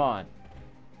 Dogus, come on.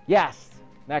 Yes!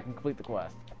 Now I can complete the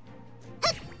quest.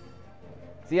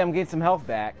 See, I'm getting some health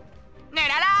back.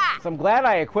 So I'm glad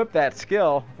I equipped that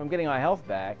skill if I'm getting my health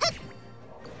back.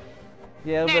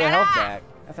 Yeah, a little bit of health back.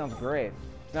 That sounds great.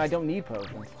 No, I don't need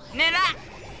potions.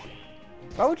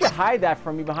 Why would you hide that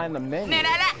from me behind the menu?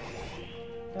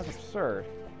 That's absurd.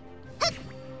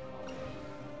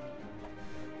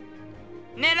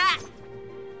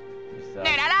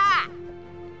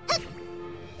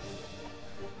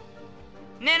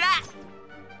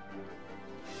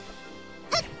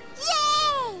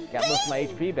 Got most of my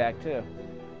HP back too.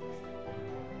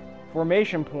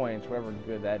 Formation points, whatever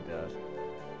good that does.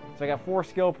 So I got 4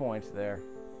 skill points there.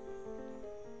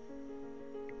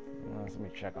 Let me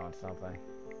check on something.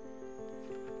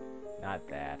 Not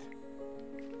that.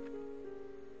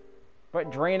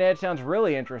 But Drain Edge sounds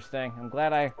really interesting. I'm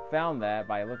glad I found that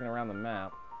by looking around the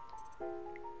map.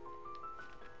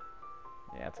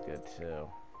 Yeah, that's good too.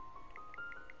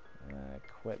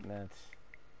 Equipment.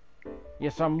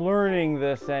 Yes, I'm learning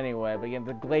this anyway, but again,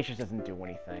 the glaciers doesn't do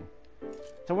anything.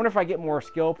 So I wonder if I get more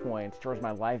skill points towards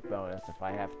my life bonus if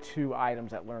I have 2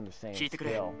 items that learn the same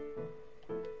skill.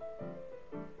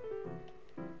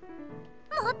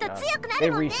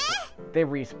 They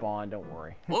respawn, don't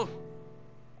worry. So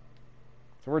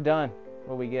we're done.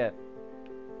 What do we get?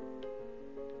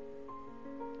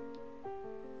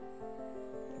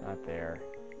 Not there.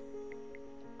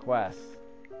 Quest.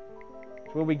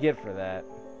 So what do we get for that?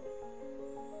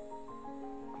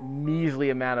 Measly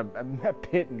amount of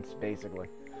pittance, basically.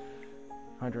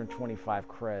 125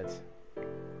 creds. I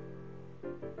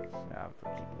have to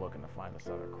keep looking to find this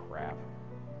other crap.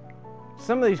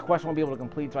 Some of these quests I won't be able to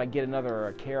complete, so I get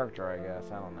another character, I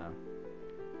guess. I don't know.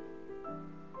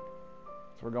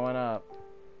 So we're going up.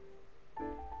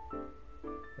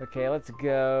 Okay, let's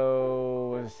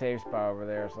go. There's a save spot over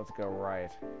there, so let's go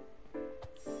right.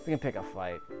 We can pick a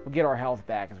fight. We'll get our health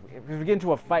back. If we get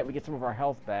into a fight, we get some of our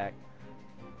health back.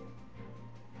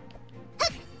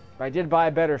 But I did buy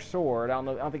a better sword. I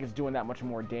don't think it's doing that much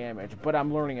more damage, but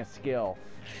I'm learning a skill.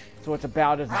 So it's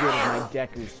about as good as my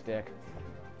Deku stick.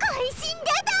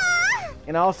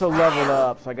 And I also leveled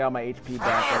up, so I got my HP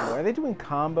back everywhere. Are they doing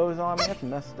combos on me? That's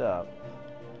messed up.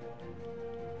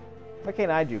 Why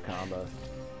can't I do combos?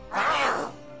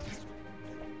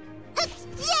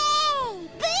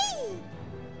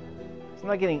 So I'm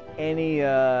not getting any.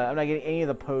 I'm not getting any of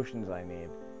the potions I need.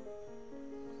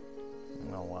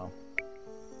 Oh well.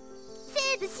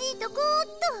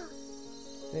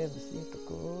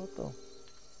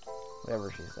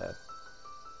 Whatever she said.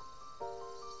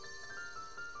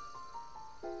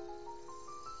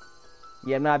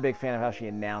 Yeah, I'm not a big fan of how she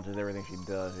announces everything she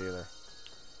does either.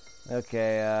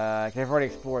 Okay, I've already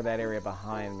explored that area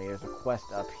behind me. There's a quest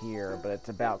up here, but it's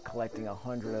about collecting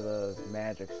 100 of those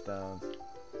magic stones.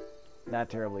 Not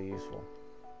terribly useful.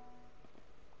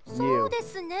 You.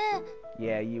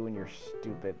 Yeah, you and your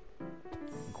stupid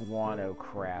guano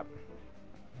crap.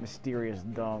 Mysterious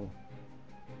dung.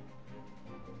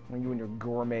 And you and your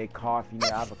gourmet coffee and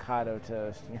your avocado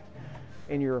toast.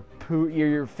 And your poo,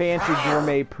 your fancy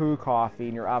gourmet poo coffee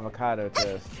and your avocado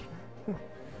toast.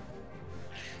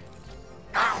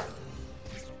 How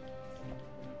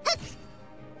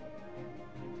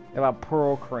about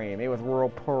pearl cream made with royal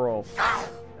pearls?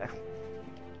 That's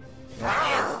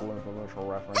a commercial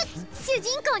reference.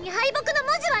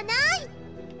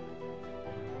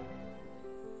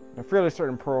 I'm fairly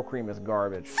certain pearl cream is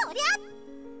garbage.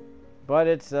 But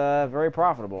it's very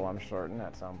profitable, I'm certain,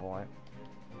 at some point.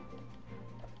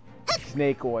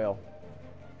 Snake oil.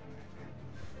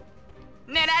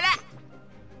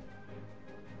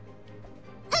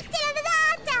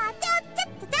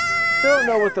 Still don't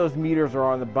know what those meters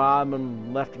are on the bottom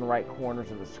and left and right corners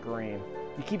of the screen.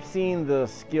 You keep seeing the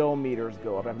skill meters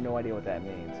go up. I have no idea what that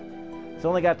means. It's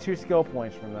only got 2 skill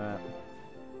points from that.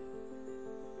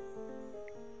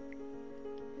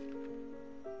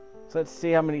 So let's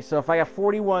see how many. So if I got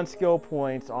 41 skill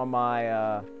points on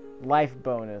my life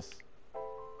bonus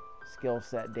skill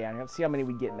set down here, let's see how many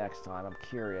we get next time. I'm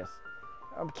curious.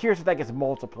 I'm curious if that gets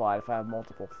multiplied if I have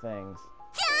multiple things.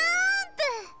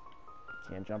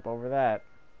 Can't jump over that.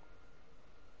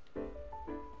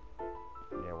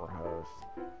 Yeah, we're host.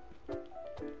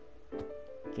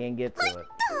 Can't get to it.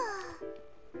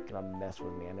 Gonna mess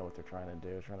with me. I know what they're trying to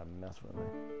do. They're trying to mess with me.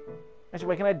 Actually,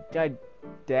 wait, can I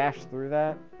dash through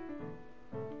that?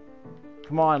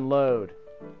 Come on, load.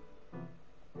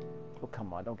 Oh,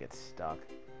 come on, don't get stuck.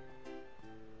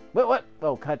 What?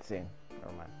 Oh, cutscene.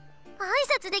 Never mind.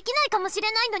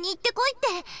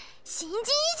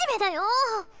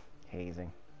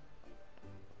 Hazing.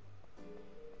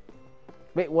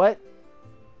 Wait, what?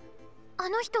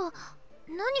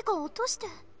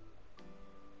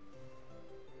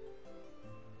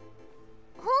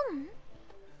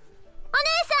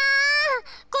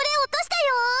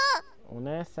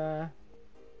 Onesa.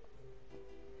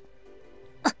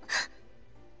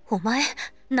 お前、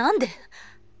なんで？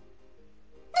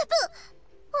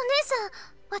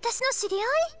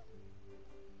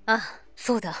あ、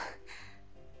そうだ。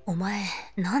お前、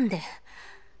なんで？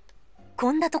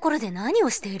こんなところで何を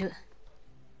している？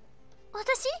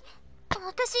私、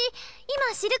今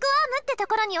シルクワームってと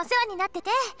ころにお世話になってて。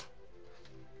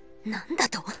なんだ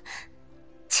と？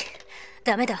ち、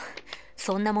ダメだ。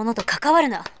そんなものと関わる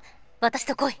な。私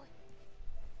と来い。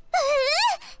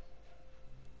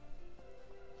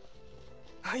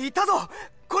いたぞ、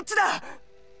こっちだ。あ、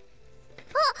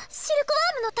シルクワ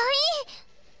ームの隊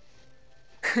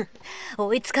員。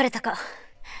追いつかれたか。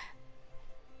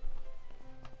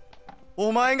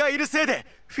お前がいるせいで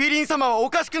フィリン様はお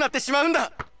かしくなってしまうん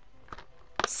だ。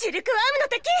シルクワームの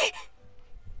敵。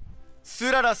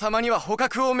スララ様には捕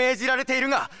獲を命じられている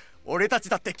が、俺たち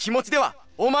だって気持ちでは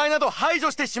お前など排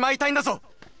除してしまいたいんだぞ。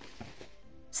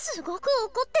すごく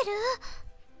怒ってる。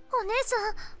お姉さ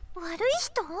ん悪い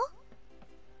人？本が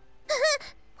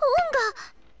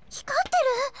光ってる。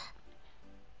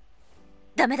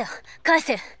ダメだ、返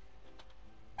せ。ネプ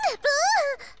ー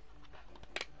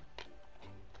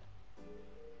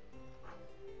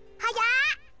はや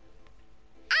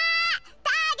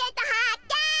ターゲット発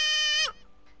見。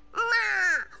まあ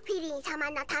フィリン様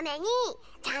のために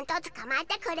ちゃんと捕まえ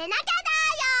てくれなきゃだ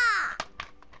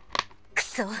よ。く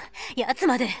そ、やつ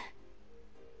まで。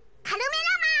カルメ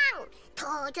ラマン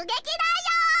突撃だよ。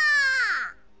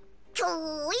キューイ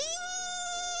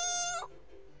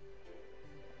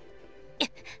ー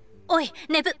ン。おい、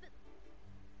ネブ。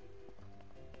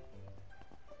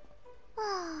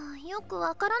よく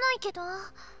わからないけど、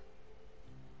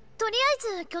とり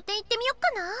あえず拠点行ってみよっ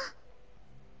かな。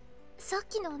さっ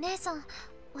きのお姉さん、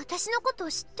私のこ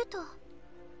と知ってた。も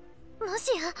し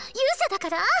や勇者だか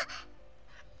ら？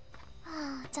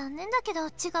残念だけど違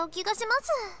う気がしま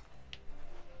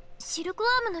す。シルクワ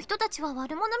ームの人たちは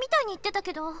悪者みたいに言ってた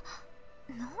けど、なんで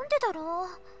だろう。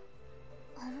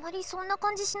あんまりそんな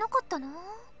感じしなかったな。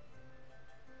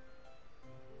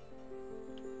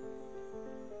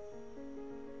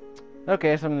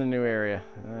Okay, so I'm in the new area.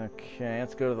 Okay,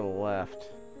 let's go to the left.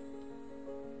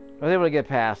 I was able to get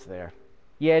past there.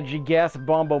 Yeah, Gigas,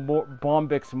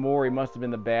 Bombix, Mori must have been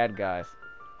the bad guys.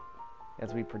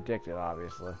 As we predicted,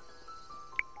 obviously.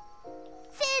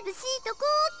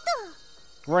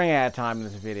 We're running out of time in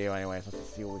this video anyway, so let's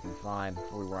just see what we can find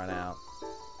before we run out.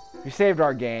 We saved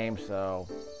our game, so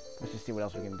let's just see what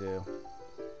else we can do.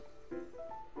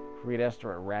 Create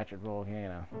Esther at Ratchet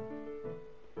Volcano.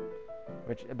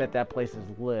 Which, I bet that place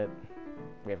is lit.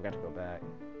 We have got to go back.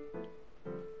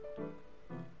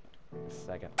 A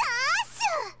second.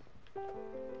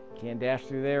 Can't dash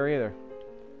through there either.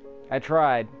 I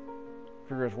tried.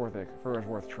 Figure it's worth it. Figure it's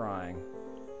worth trying.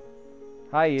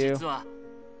 Hi, you.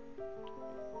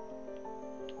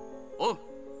 Oh.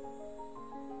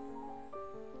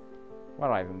 Why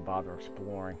do I even bother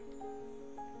exploring?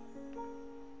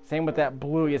 Same with that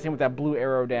blue. Yeah, same with that blue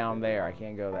arrow down there. I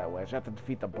can't go that way. I just have to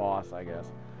defeat the boss, I guess.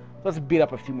 Let's beat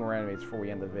up a few more enemies before we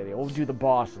end the video. We'll do the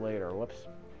boss later. Whoops.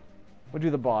 We'll do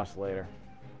the boss later.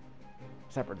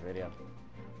 Separate video.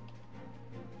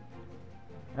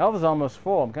 Health is almost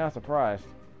full. I'm kind of surprised.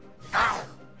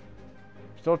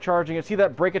 Still charging it. See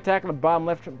that break attack in the bottom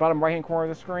left, bottom right-hand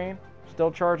corner of the screen?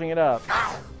 Still charging it up.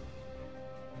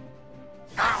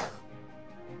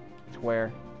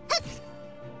 Square.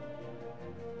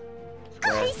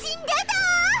 Square.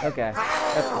 Okay,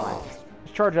 that's fine.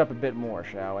 Let's charge it up a bit more,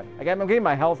 shall we? I'm getting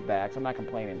my health back, so I'm not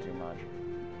complaining too much.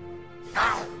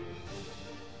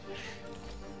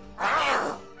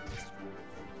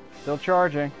 Still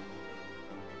charging.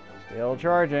 Still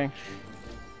charging.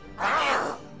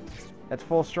 That's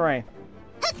full strength.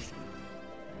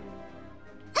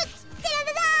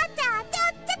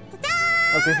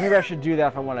 Okay, so maybe I should do that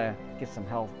if I want to get some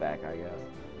health back, I guess.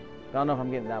 But I don't know if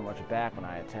I'm getting that much back when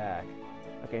I attack.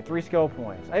 Okay, 3 skill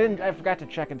points. I forgot to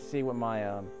check and see what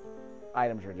my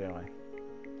items are doing.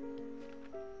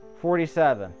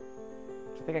 47.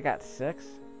 I think I got 6.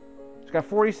 It's got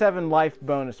 47 life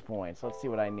bonus points. Let's see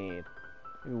what I need.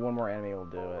 Maybe one more enemy will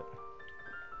do it.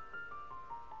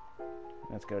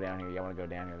 Let's go down here. Yeah, I want to go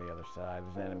down here to the other side.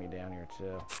 There's an enemy down here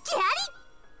too.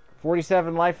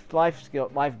 47 life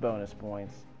bonus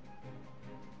points.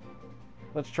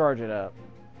 Let's charge it up.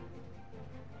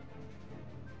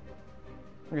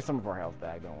 We'll get some of our health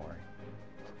back, don't worry.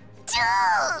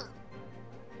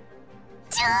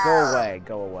 Go away,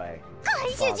 go away.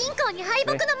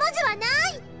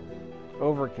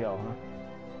 Overkill, huh?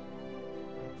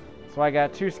 So I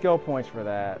got 2 skill points for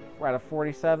that. We're at a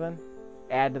 47.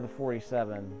 Add to the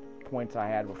 47 points I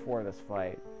had before this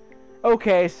fight.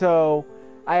 Okay, so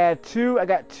I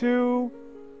got 2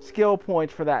 skill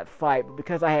points for that fight, but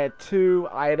because I had 2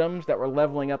 items that were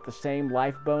leveling up the same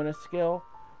life bonus skill,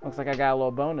 looks like I got a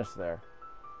little bonus there.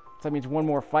 So that means one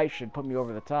more fight should put me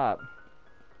over the top.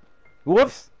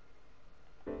 Whoops!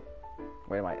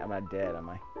 Wait, I'm not dead, am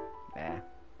I? Nah.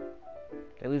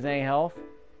 Did I lose any health?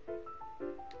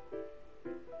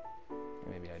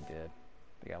 Maybe I did.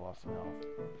 I think I lost some health.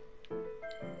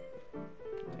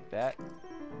 Take that.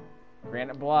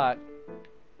 Granite block.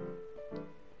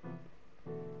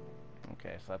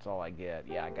 Okay, so that's all I get.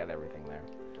 Yeah, I got everything there.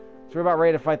 So we're about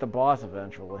ready to fight the boss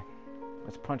eventually.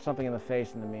 Let's punch something in the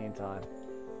face in the meantime.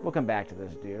 We'll come back to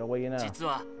this dude. Oh, well, you know.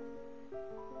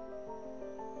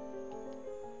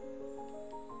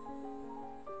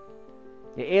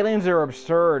 Yeah, aliens are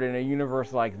absurd in a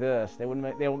universe like this. They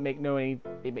don't make no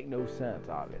sense,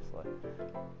 obviously.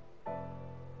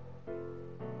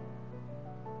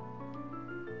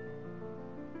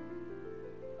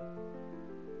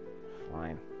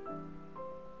 Fine.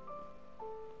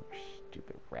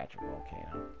 Stupid ratchet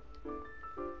volcano.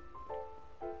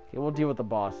 Okay, we'll deal with the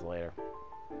boss later.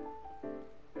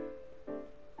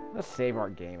 Let's save our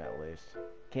game at least.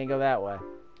 Can't go that way.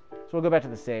 So we'll go back to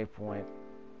the save point.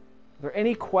 Are there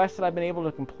any quests that I've been able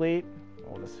to complete?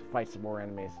 We'll just fight some more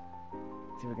enemies.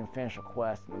 See if we can finish a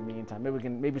quest in the meantime.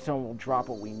 Maybe someone will drop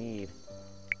what we need.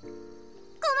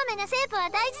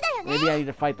 Maybe I need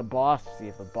to fight the boss to see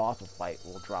if the boss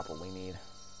will drop what we need.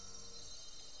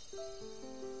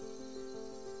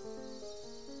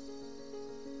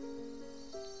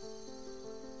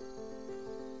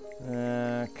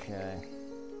 Okay.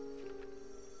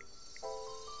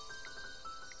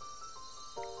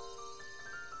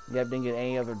 Yeah, I didn't get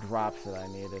any other drops that I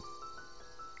needed.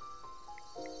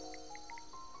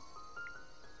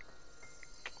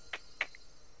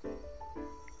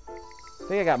 I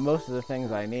think I got most of the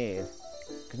things I need.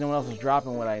 Because no one else is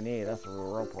dropping what I need. That's the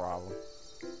real problem.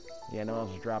 Yeah, no one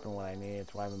else is dropping what I need.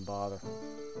 That's why I haven't bothered.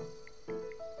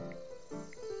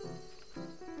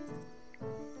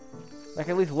 I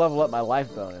can at least level up my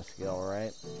life bonus skill,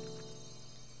 right?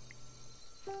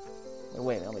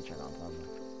 Wait, let me check on something.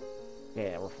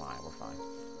 Yeah, we're fine, we're fine.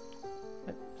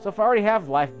 So if I already have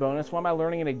life bonus, why am I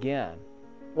learning it again?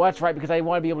 Well, that's right, because I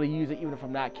want to be able to use it even if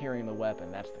I'm not carrying the weapon.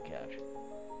 That's the catch.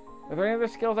 Are there any other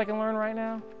skills I can learn right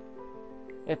now?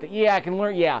 Yeah, I can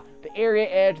learn, yeah. The area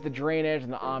edge, the drain edge,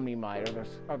 and the omni-might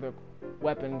are the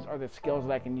weapons, are the skills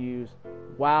that I can use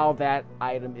while that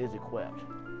item is equipped.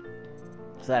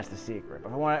 So that's the secret.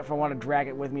 If I want to drag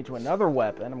it with me to another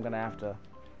weapon, I'm gonna have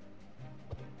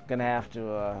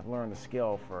to learn the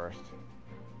skill first.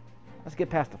 Let's get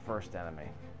past the first enemy.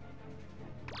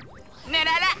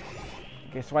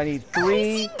 Okay, so I need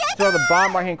 3. So at the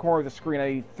bottom right hand corner of the screen,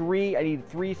 I need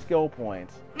 3 skill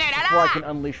points before I can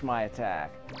unleash my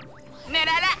attack.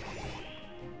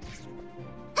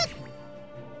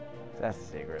 That's the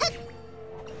secret.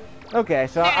 Okay,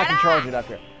 so I can charge it up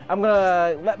here. I'm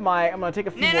gonna take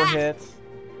a few more hits,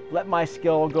 let my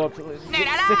skill go up to get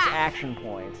 6 action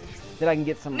points, then I can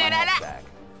get some of my health back.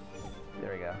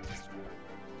 There we go.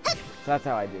 So that's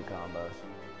how I do combos.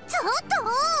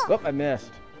 Oh, I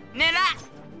missed. So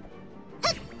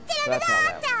that's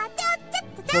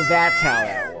how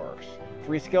that works.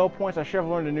 3 skill points. I should have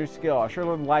learned a new skill. I should have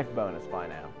learned life bonus by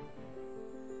now.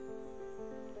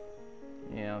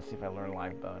 Yeah, let's see if I learn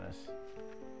life bonus.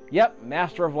 Yep,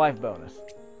 master of life bonus.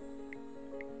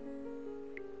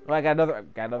 Well, I got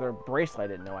another bracelet I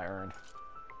didn't know I earned.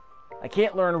 I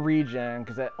can't learn regen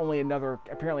because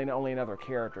apparently only another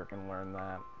character can learn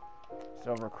that.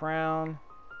 Silver crown.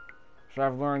 So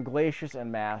I've learned glacius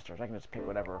and masters. I can just pick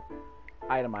whatever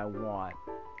item I want.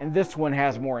 And this one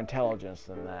has more intelligence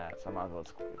than that, so I might as well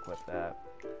just equip that.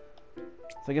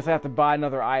 So I guess I have to buy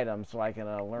another item so I can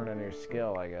learn a new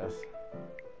skill, I guess.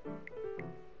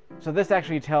 So this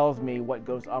actually tells me what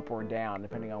goes up or down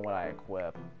depending on what I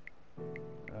equip.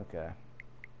 Okay.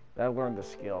 I learned the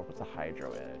skill. What's a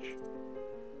hydro edge?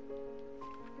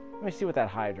 Let me see what that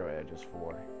hydro edge is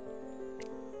for.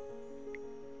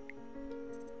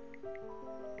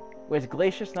 Wait, is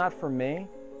glacius not for me?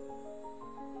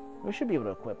 We should be able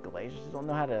to equip glacius. I don't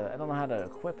know how to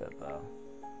equip it though.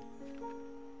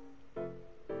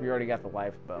 We already got the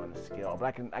life bonus skill, but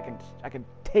I can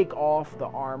take off the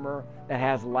armor that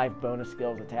has life bonus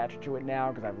skills attached to it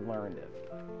now because I've learned it.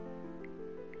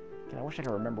 I wish I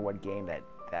could remember what game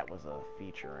that was a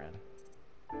feature in.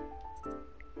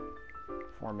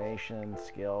 Formation,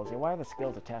 skills. Yeah, why are the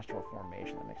skills attached to a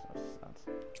formation? That makes no sense.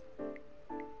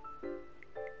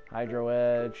 Hydro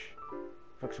edge.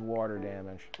 Fix water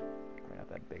damage. Probably not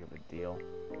that big of a deal.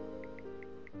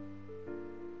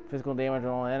 Physical damage on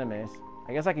all enemies.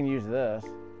 I guess I can use this.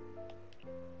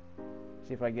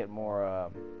 See if I get more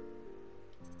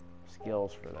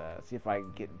skills for that. See if I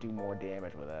do more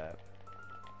damage with that.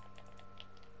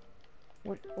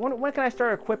 When can I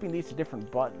start equipping these to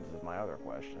different buttons is my other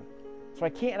question. So I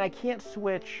can't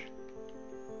switch.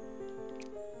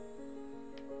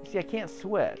 You see, I can't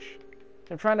switch.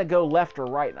 I'm trying to go left or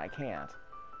right and I can't.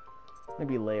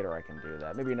 Maybe later I can do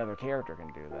that. Maybe another character can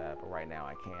do that, but right now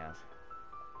I can't.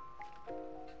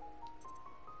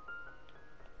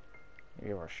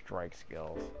 Maybe our strike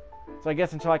skills. So I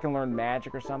guess until I can learn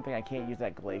magic or something, I can't use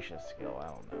that glacius skill. I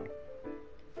don't know.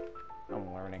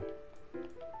 I'm learning.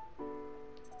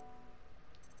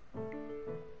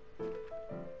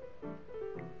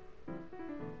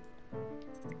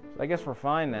 So I guess we're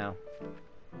fine now.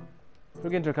 We'll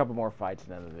get into a couple more fights in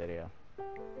the end of the video.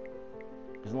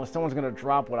 Because unless someone's going to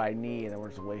drop what I need, then we're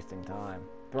just wasting time.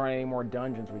 There aren't any more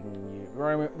dungeons we can use. There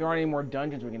aren't any more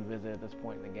dungeons we can visit at this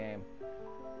point in the game.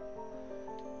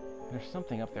 There's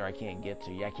something up there I can't get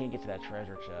to. Yeah, I can't get to that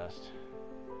treasure chest.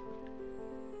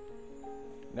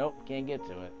 Nope, can't get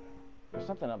to it. There's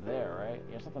something up there, right?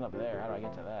 Yeah, something up there. How do I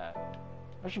get to that?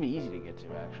 That should be easy to get to,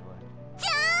 actually.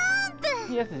 Jump!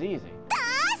 Yeah, this is easy.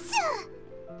 Dash!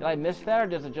 Did I miss that, or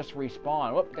does it just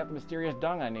respawn? Whoop, got the mysterious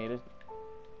dung I needed.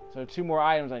 So 2 more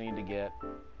items I need to get.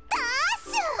 Dash!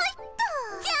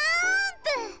 Jump!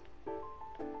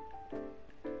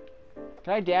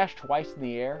 Can I dash twice in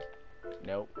the air?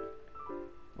 Nope.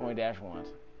 Only dash once.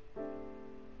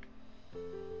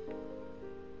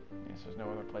 Yes, there's no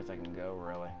other place I can go,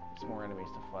 really. There's more enemies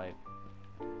to fight.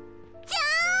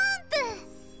 Jump!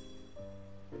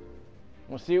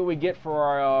 We'll see what we get for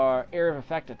our area of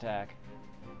effect attack.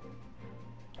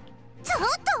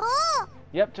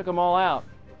 Yep, took them all out.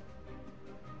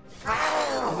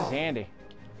 This is handy.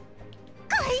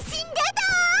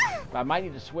 I might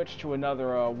need to switch to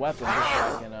another weapon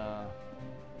just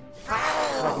so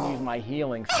I can use my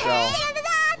healing spell.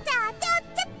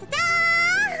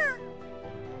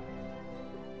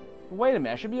 Wait a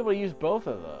minute, I should be able to use both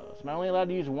of those. Am I only allowed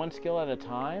to use one skill at a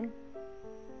time?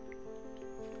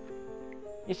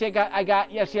 You see,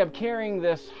 I'm carrying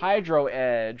this Hydro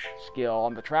Edge skill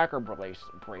on the tracker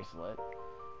bracelet,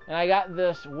 and I got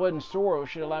this wooden sword,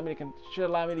 which should allow me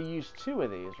to use 2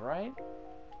 of these, right?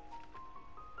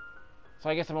 So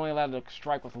I guess I'm only allowed to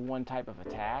strike with one type of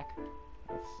attack.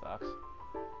 That sucks.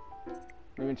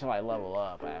 Maybe until I level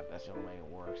up, that's the only way it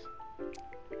works.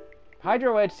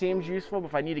 Hydro Edge seems useful, but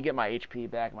if I need to get my HP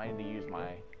back, I might need to use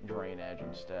my Drain Edge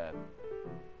instead.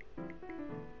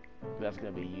 That's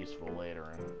going to be useful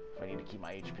later if I need to keep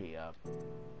my HP up.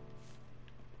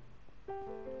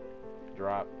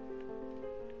 Drop.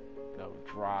 No,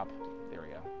 drop. There we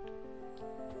go.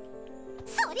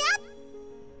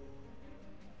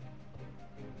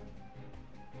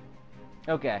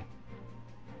 Okay.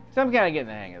 So I'm kind of getting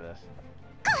the hang of this.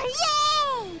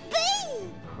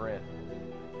 Crit.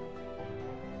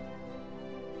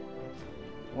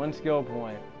 1 skill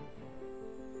point.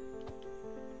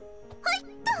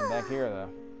 Nothing back here, though.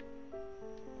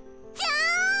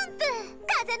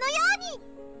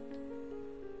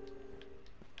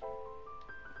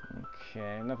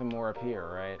 Okay, nothing more up here,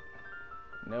 right?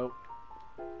 Nope.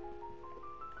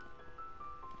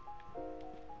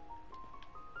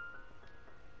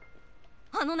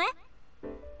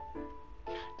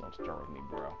 Don't start with me,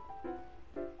 bro.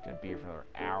 Gonna be here for another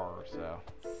hour or so.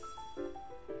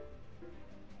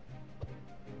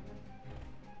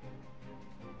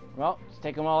 Well, let's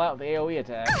take them all out with the AoE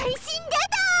attack.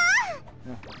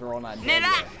 They're all not dead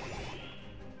yet.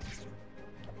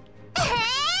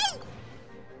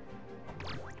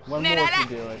 One more to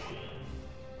do it.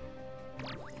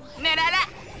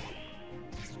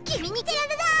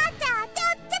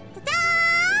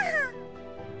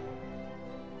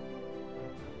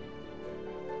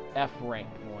 F rank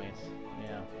points.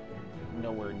 Yeah.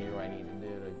 Nowhere near what I need to do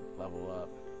to level up.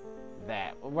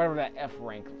 That. Whatever that F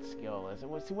rank skill is.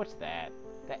 See, what's that?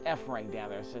 That F rank down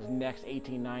there says next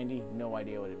 1890. No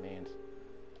idea what it means.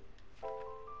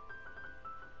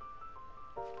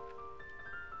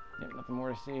 Yep, nothing more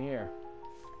to see here.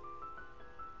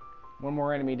 One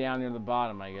more enemy down near the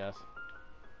bottom, I guess.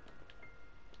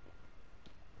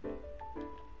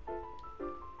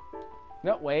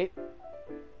 No, wait.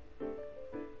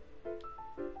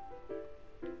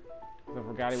 I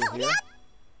forgot he was here.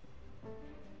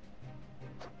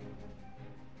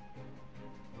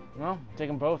 Well, take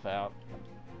them both out.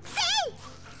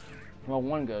 Well,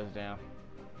 one goes down.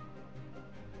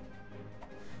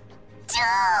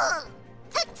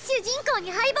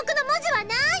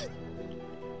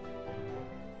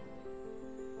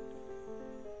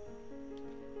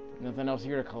 Nothing else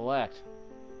here to collect.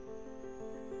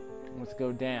 Let's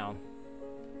go down.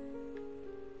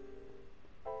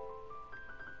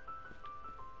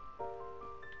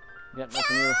 Yep,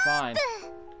 nothing here to find.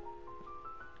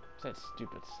 What's that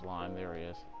stupid slime? There he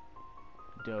is.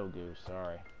 Dogu,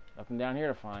 sorry. Nothing down here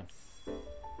to find.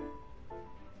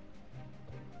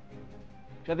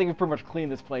 I think we've pretty much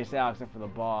cleaned this place out except for the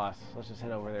boss. Let's just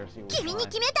head over there and see what we find.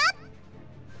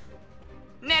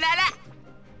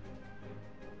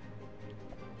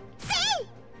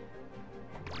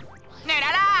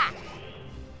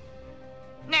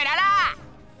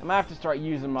 I might have to start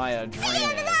using my drain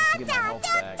edge to get my health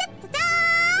back.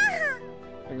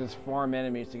 I can just farm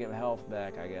enemies to get my health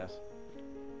back, I guess.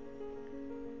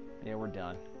 Yeah, we're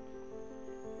done.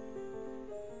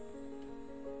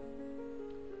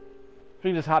 So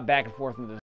you can just hop back and forth into